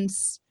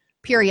happens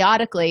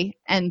periodically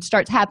and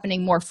starts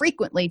happening more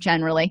frequently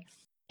generally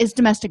is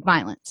domestic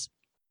violence.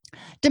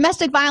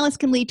 Domestic violence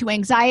can lead to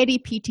anxiety,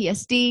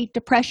 PTSD,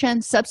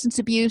 depression, substance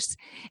abuse,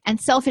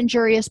 and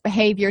self-injurious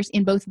behaviors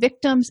in both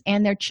victims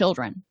and their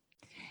children.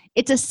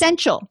 It's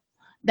essential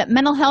that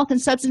mental health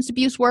and substance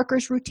abuse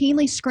workers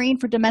routinely screen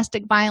for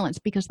domestic violence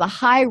because the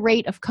high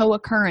rate of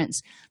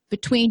co-occurrence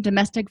between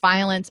domestic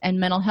violence and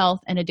mental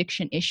health and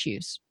addiction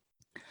issues.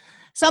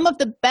 Some of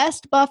the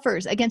best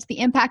buffers against the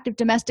impact of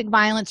domestic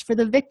violence for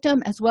the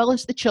victim as well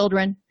as the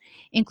children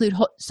include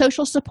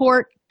social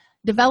support,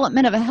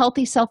 development of a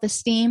healthy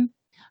self-esteem,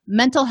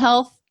 mental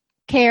health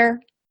care,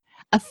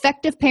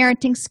 effective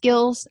parenting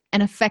skills,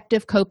 and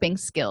effective coping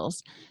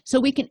skills. So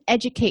we can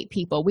educate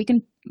people. We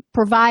can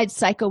provide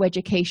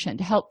psychoeducation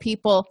to help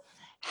people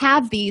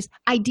have these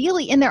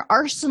ideally in their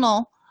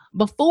arsenal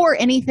before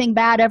anything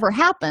bad ever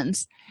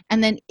happens.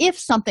 And then if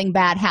something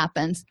bad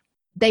happens,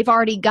 they've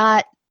already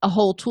got a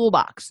whole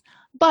toolbox.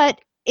 But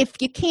if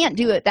you can't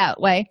do it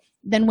that way,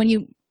 then when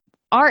you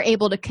are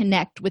able to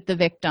connect with the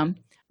victim,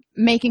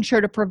 making sure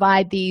to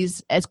provide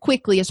these as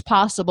quickly as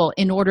possible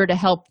in order to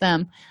help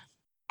them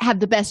have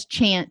the best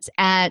chance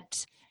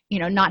at,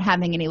 not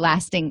having any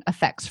lasting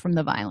effects from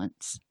the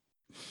violence.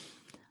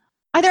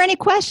 Are there any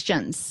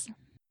questions?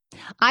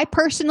 I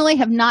personally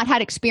have not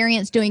had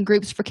experience doing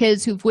groups for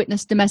kids who've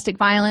witnessed domestic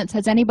violence.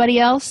 Has anybody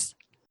else?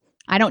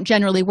 I don't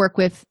generally work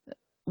with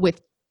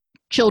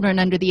children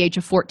under the age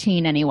of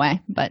 14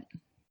 anyway, but.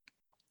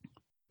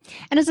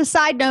 And as a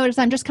side note, as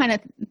I'm just kind of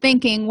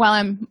thinking while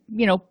I'm,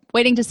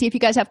 waiting to see if you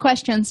guys have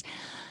questions,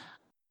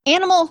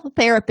 animal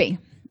therapy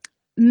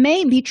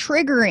may be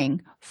triggering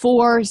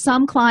for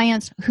some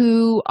clients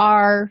who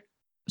are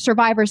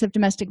survivors of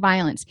domestic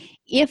violence.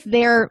 If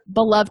their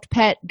beloved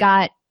pet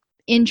got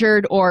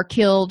injured or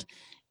killed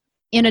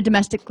in a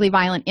domestically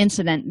violent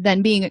incident,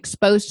 then being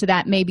exposed to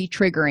that may be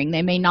triggering.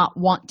 They may not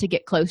want to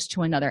get close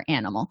to another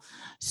animal.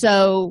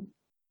 So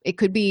it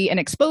could be an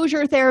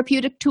exposure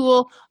therapeutic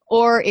tool,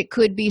 or it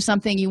could be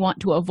something you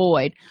want to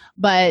avoid.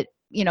 But,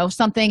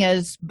 something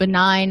as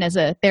benign as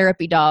a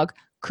therapy dog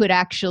could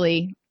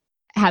actually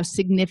have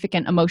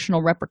significant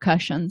emotional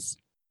repercussions.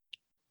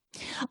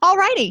 All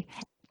righty.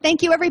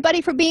 Thank you,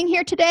 everybody, for being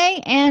here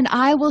today, and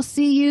I will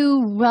see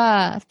you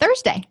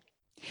Thursday.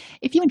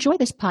 If you enjoy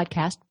this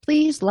podcast,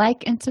 please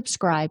like and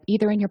subscribe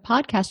either in your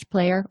podcast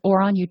player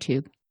or on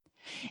YouTube.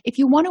 If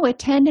you want to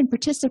attend and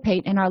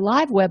participate in our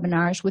live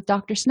webinars with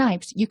Dr.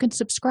 Snipes, you can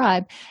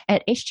subscribe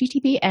at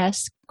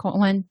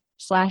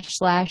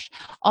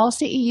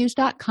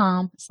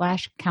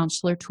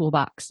https://allceus.com/counselor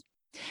toolbox.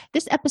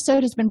 This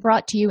episode has been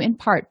brought to you in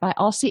part by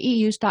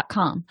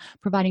allceus.com,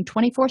 providing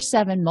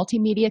 24/7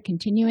 multimedia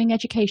continuing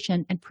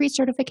education and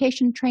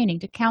pre-certification training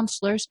to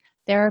counselors,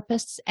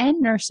 therapists, and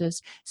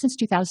nurses since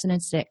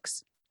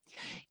 2006.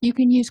 You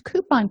can use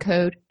coupon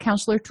code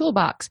Counselor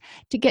Toolbox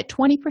to get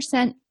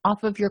 20%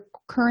 off of your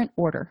current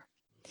order.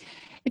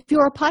 If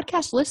you're a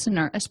podcast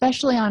listener,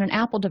 especially on an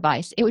Apple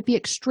device, it would be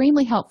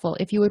extremely helpful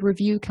if you would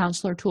review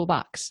Counselor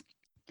Toolbox.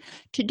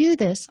 To do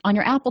this on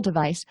your Apple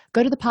device,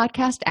 go to the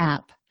podcast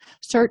app,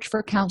 search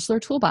for Counselor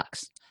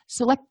Toolbox,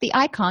 select the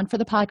icon for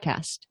the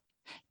podcast,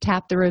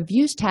 tap the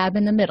Reviews tab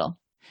in the middle.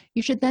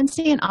 You should then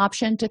see an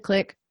option to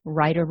click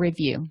Write a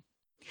Review.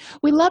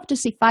 We love to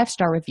see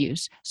 5-star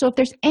reviews, so if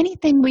there's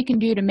anything we can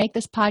do to make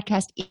this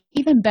podcast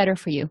even better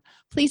for you,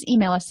 please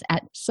email us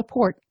at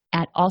support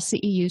at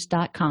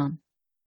allceus.com.